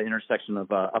that intersection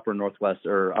of Upper Northwest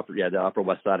the Upper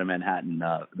West Side of Manhattan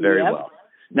very well.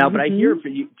 Now, but I hear for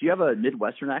you. Do you have a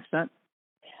Midwestern accent?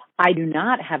 I do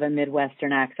not have a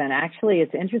Midwestern accent. Actually,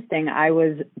 it's interesting. I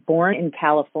was born in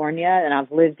California, and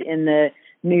I've lived in the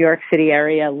New York City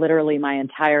area literally my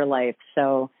entire life.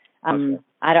 So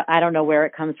I don't know where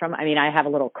it comes from. I mean, I have a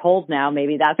little cold now.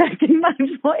 Maybe that's affecting my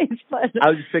voice. But I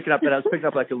was just picking up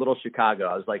like a little Chicago.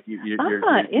 I was like,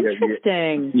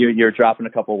 interesting. You're dropping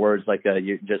a couple of words like I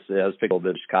was picking a little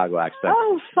bit of Chicago accent.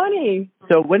 Oh, funny.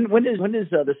 So when is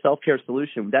the Self-Care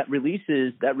Solution that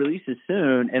releases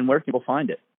soon, and where can people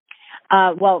find it?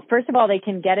 Well, first of all, they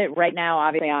can get it right now,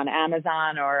 obviously, on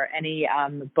Amazon or any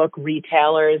book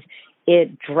retailers.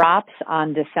 It drops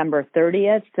on December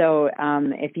 30th. So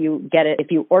if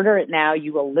you order it now,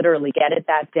 you will literally get it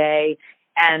that day.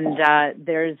 And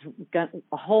there's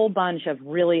a whole bunch of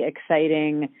really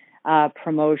exciting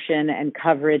promotion and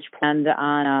coverage planned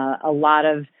on a lot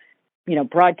of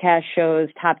broadcast shows,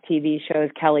 top TV shows,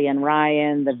 Kelly and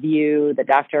Ryan, The View, The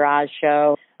Dr. Oz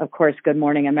Show, of course, Good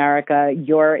Morning America,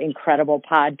 your incredible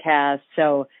podcast.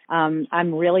 So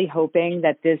I'm really hoping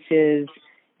that this is,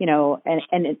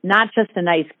 and not just a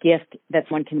nice gift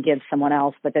that one can give someone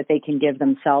else, but that they can give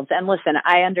themselves. And listen,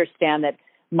 I understand that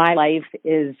my life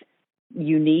is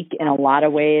unique in a lot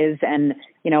of ways. And,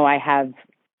 I have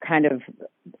kind of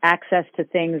access to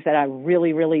things that I'm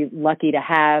really, really lucky to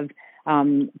have,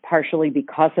 partially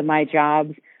because of my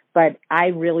jobs. But I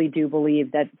really do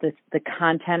believe that the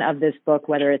content of this book,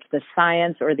 whether it's the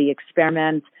science or the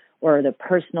experiments or the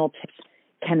personal tips,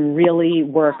 can really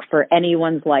work for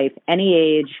anyone's life, any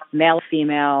age, male,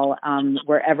 female,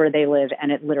 wherever they live,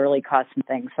 and it literally costs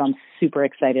nothing. So I'm super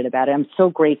excited about it. I'm so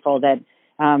grateful that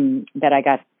I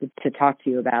got to talk to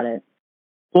you about it.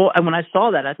 Well, and when I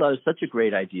saw that, I thought it was such a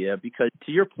great idea because,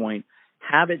 to your point,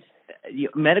 habits,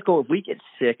 medical. If we get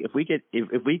sick, if we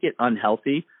get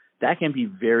unhealthy, that can be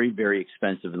very, very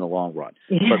expensive in the long run.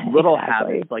 Yeah, but little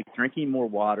exactly. habits like drinking more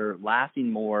water,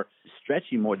 laughing more,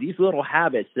 stretching more, these little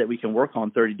habits that we can work on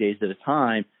 30 days at a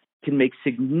time can make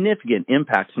significant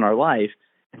impacts in our life.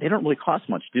 And they don't really cost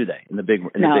much, do they?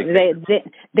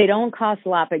 They don't cost a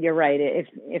lot, but you're right.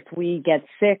 If we get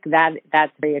sick,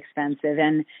 that's very expensive.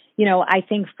 And, I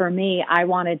think for me, I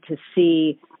wanted to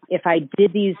see if I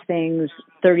did these things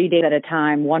 30 days at a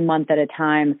time, 1 month at a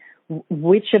time,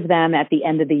 which of them at the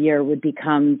end of the year would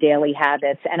become daily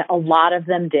habits. And a lot of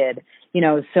them did,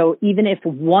 so even if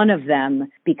one of them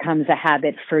becomes a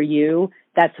habit for you,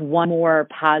 that's one more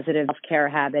positive self-care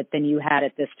habit than you had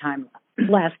at this time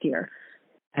last year.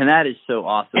 And that is so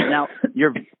awesome. Now,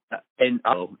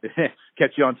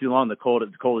 kept you on too long. The cold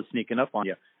is sneaking up on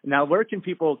you. Now, where can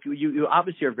people, you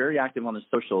obviously are very active on the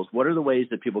socials. What are the ways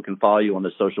that people can follow you on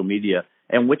the social media,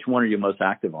 and which one are you most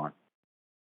active on?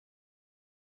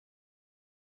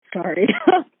 Sorry.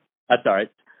 That's all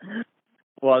right.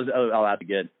 Well, I'll ask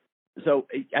again. So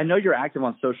I know you're active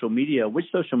on social media. Which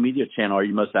social media channel are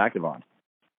you most active on?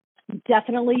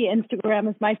 Definitely Instagram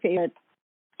is my favorite.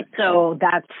 So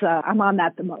that's I'm on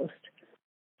that the most.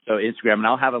 So Instagram, and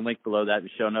I'll have a link below that in the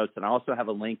show notes, and I also have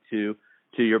a link to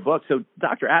your book. So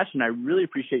Dr. Ashton, I really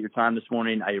appreciate your time this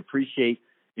morning. I appreciate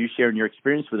you sharing your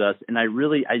experience with us, and I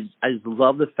just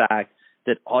love the fact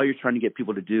that all you're trying to get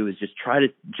people to do is just try to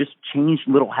just change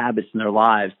little habits in their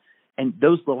lives, and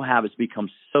those little habits become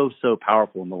so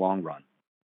powerful in the long run.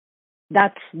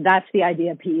 That's the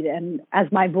idea, Pete. And as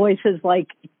my voice is like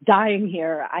dying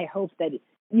here, I hope that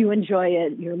you enjoy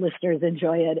it, your listeners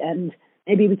enjoy it, and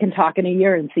maybe we can talk in a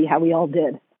year and see how we all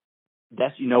did.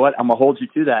 You know what? I'm gonna hold you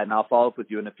to that, and I'll follow up with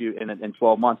you in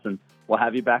 12 months, and we'll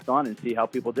have you back on and see how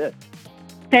people did.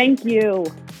 Thank you.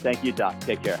 Thank you, Doc.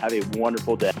 Take care. Have a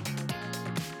wonderful day.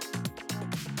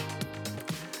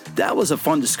 That was a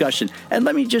fun discussion. And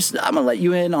I'm going to let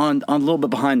you in on a little bit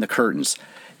behind the curtains.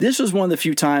 This was one of the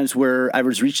few times where I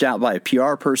was reached out by a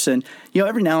PR person.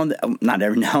 Every now and then, not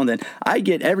every now and then,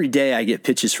 every day I get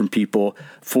pitches from people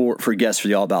for guests for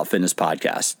the All About Fitness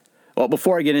podcast. Well,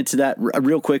 before I get into that,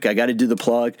 real quick, I got to do the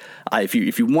plug. If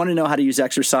you want to know how to use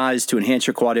exercise to enhance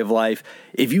your quality of life,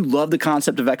 if you love the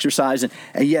concept of exercise, and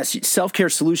yes, Self-Care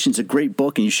Solutions is a great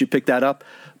book, and you should pick that up.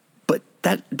 But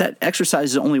that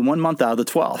exercise is only 1 month out of the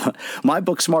 12. My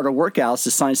book, Smarter Workouts,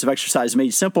 The Science of Exercise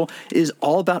Made Simple, is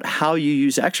all about how you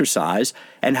use exercise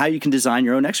and how you can design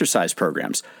your own exercise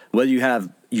programs. Whether you have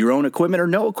your own equipment or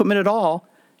no equipment at all,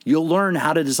 you'll learn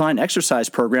how to design exercise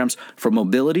programs for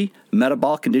mobility,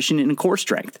 metabolic conditioning, and core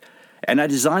strength. And I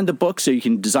designed the book so you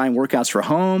can design workouts for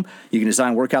home, you can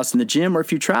design workouts in the gym, or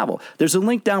if you travel. There's a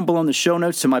link down below in the show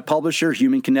notes to my publisher,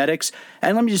 Human Kinetics.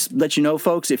 And let me just let you know,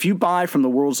 folks, if you buy from the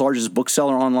world's largest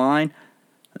bookseller online,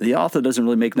 the author doesn't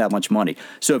really make that much money.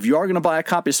 So if you are going to buy a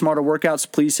copy of Smarter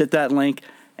Workouts, please hit that link,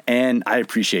 and I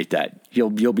appreciate that. You'll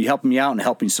be helping me out and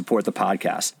helping support the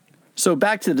podcast. So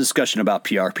back to the discussion about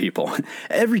PR people.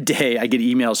 Every day I get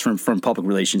emails from public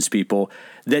relations people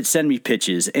that send me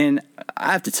pitches. And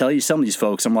I have to tell you, some of these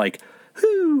folks, I'm like,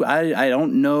 I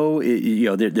don't know.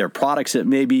 They're products that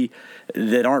maybe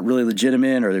that aren't really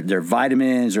legitimate, or they're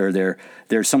vitamins, or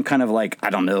they're some kind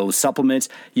of supplements.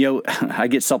 I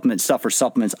get supplement stuff for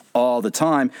supplements all the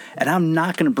time, and I'm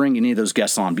not going to bring any of those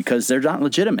guests on because they're not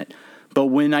legitimate. But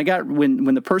when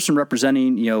the person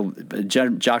representing,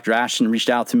 Dr. Ashton reached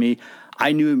out to me,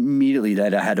 I knew immediately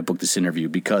that I had to book this interview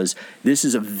because this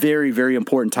is a very, very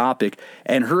important topic.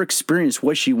 And her experience,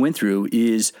 what she went through,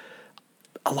 is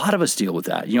a lot of us deal with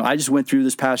that. I just went through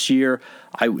this past year.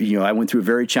 I went through a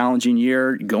very challenging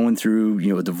year, going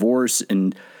through, a divorce,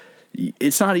 and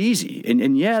it's not easy.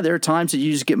 And there are times that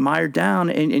you just get mired down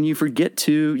and you forget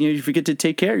to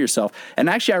take care of yourself. And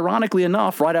actually, ironically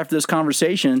enough, right after this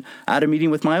conversation, I had a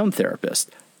meeting with my own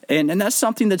therapist. And that's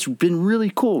something that's been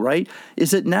really cool, right?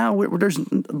 Is that now there's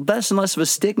less and less of a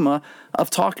stigma of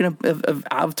talking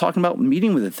about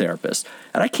meeting with a therapist.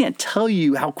 And I can't tell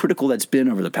you how critical that's been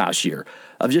over the past year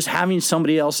of just having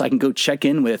somebody else I can go check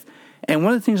in with. And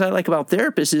one of the things I like about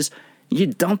therapists is you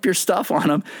dump your stuff on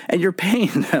them and you're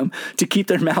paying them to keep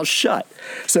their mouth shut.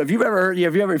 So if you're one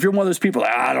of those people,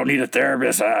 I don't need a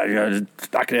therapist,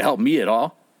 it's not going to help me at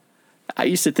all. I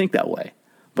used to think that way.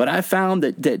 But I found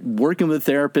that working with a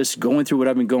therapist, going through what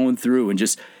I've been going through, and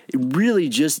just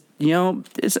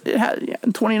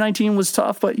 2019 was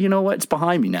tough, but you know what? It's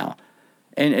behind me now.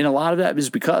 And a lot of that is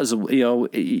because I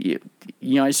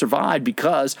survived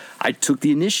because I took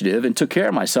the initiative and took care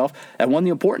of myself. And one of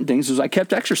the important things was I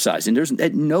kept exercising. There's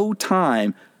at no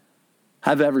time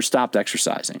have I ever stopped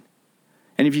exercising.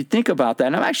 And if you think about that,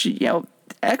 and I'm actually,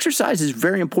 exercise is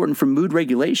very important for mood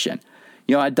regulation.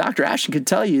 Dr. Ashton could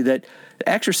tell you that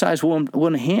exercise will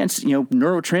enhance,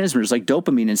 neurotransmitters like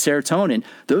dopamine and serotonin.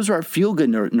 Those are our feel-good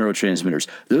neurotransmitters.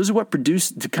 Those are what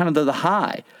produce the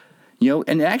high.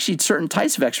 And actually certain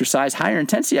types of exercise, higher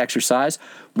intensity exercise,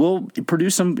 will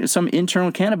produce some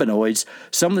internal cannabinoids,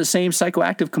 some of the same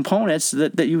psychoactive components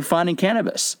that you find in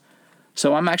cannabis.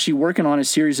 So I'm actually working on a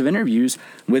series of interviews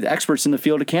with experts in the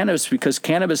field of cannabis because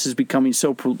cannabis is becoming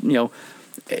so,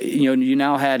 you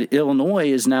now had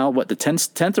Illinois is now the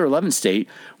 10th or 11th state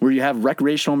where you have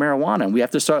recreational marijuana, and we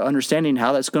have to start understanding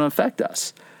how that's going to affect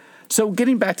us. So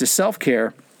getting back to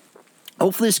self-care,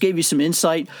 hopefully this gave you some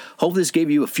insight. Hopefully this gave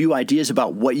you a few ideas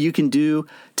about what you can do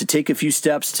to take a few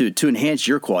steps to enhance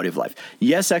your quality of life.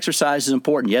 Yes, exercise is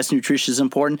important. Yes, nutrition is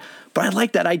important. But I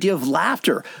like that idea of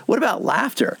laughter. What about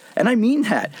laughter? And I mean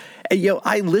that.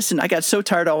 I got so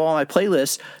tired of all my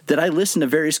playlists that I listen to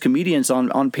various comedians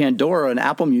on Pandora and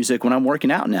Apple Music when I'm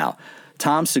working out now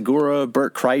Tom Segura,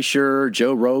 Bert Kreischer,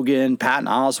 Joe Rogan, Patton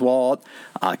Oswalt,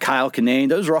 Kyle Kinane.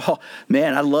 Those are all,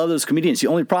 man, I love those comedians. The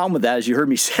only problem with that, as you heard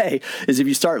me say, is if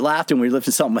you start laughing when you're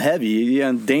lifting something heavy,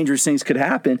 dangerous things could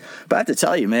happen. But I have to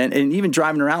tell you, man, and even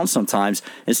driving around sometimes,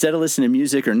 instead of listening to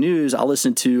music or news, I'll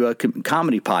listen to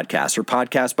comedy podcasts or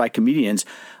podcasts by comedians.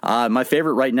 My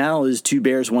favorite right now is Two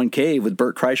Bears, One Cave with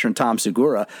Bert Kreischer and Tom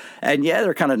Segura. And yeah,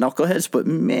 they're kind of knuckleheads, but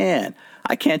man,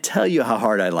 I can't tell you how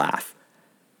hard I laugh.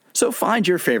 So find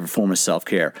your favorite form of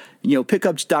self-care. Pick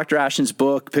up Dr. Ashton's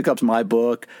book, pick up my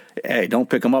book. Hey, don't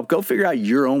pick them up. Go figure out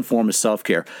your own form of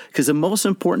self-care, because the most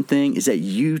important thing is that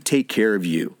you take care of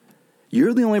you.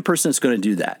 You're the only person that's going to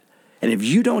do that. And if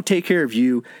you don't take care of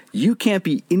you, you can't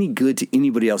be any good to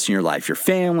anybody else in your life, your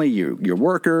family, your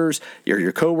workers,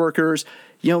 your coworkers.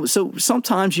 So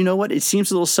sometimes, you know what? It seems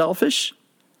a little selfish,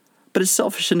 but it's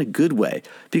selfish in a good way,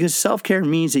 because self-care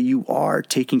means that you are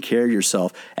taking care of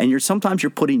yourself, and sometimes you're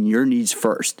putting your needs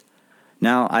first.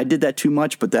 Now, I did that too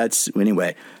much, but that's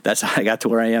how I got to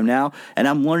where I am now, and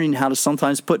I'm learning how to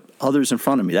sometimes put others in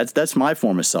front of me. That's my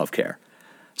form of self-care.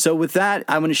 So with that,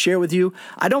 I'm going to share with you,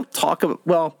 I don't talk about,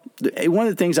 one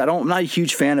of the things I'm not a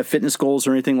huge fan of fitness goals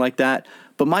or anything like that,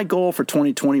 but my goal for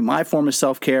 2020, my form of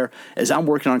self-care, is I'm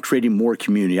working on creating more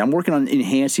community. I'm working on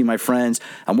enhancing my friends.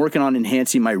 I'm working on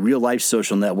enhancing my real-life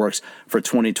social networks for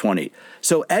 2020.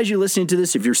 So as you're listening to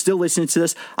this, if you're still listening to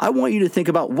this, I want you to think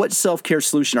about, what self-care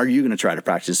solution are you going to try to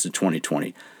practice in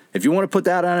 2020? If you want to put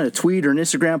that on a tweet or an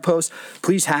Instagram post,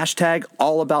 please hashtag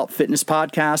All About Fitness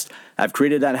Podcast. I've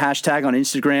created that hashtag on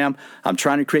Instagram. I'm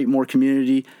trying to create more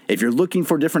community. If you're looking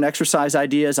for different exercise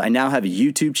ideas, I now have a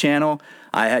YouTube channel.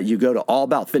 You go to All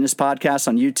About Fitness Podcast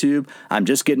on YouTube. I'm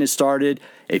just getting it started.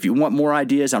 If you want more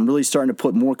ideas, I'm really starting to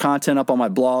put more content up on my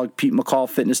blog,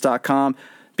 PeteMcCallFitness.com.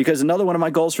 Because another one of my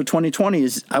goals for 2020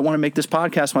 is I want to make this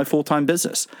podcast my full-time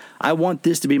business. I want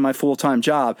this to be my full-time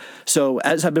job. So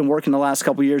as I've been working the last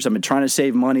couple of years, I've been trying to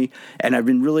save money, and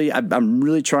I'm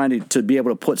really trying to be able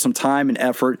to put some time and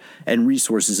effort and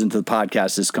resources into the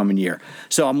podcast this coming year.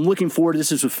 So I'm looking forward to this.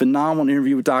 This was a phenomenal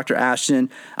interview with Dr.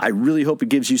 Ashton. I really hope it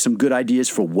gives you some good ideas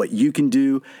for what you can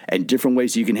do and different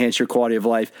ways you can enhance your quality of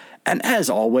life. And as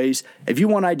always, if you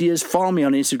want ideas, follow me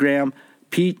on Instagram,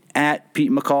 Pete at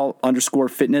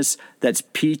PeteMcCall_fitness. That's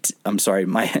Pete. I'm sorry.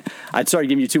 I started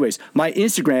giving you two ways. My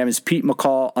Instagram is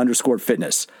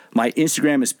PeteMcCall_fitness. My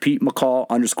Instagram is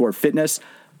PeteMcCall_fitness.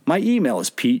 My email is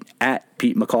Pete at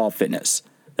PeteMcCallFitness.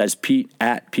 That's Pete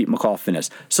at PeteMcCallFitness.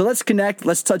 So let's connect.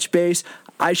 Let's touch base.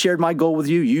 I shared my goal with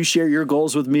you. You share your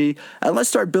goals with me. And let's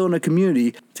start building a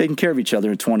community, taking care of each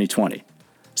other in 2020.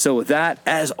 So with that,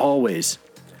 as always,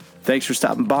 thanks for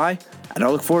stopping by. And I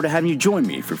look forward to having you join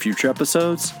me for future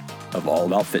episodes of All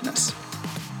About Fitness.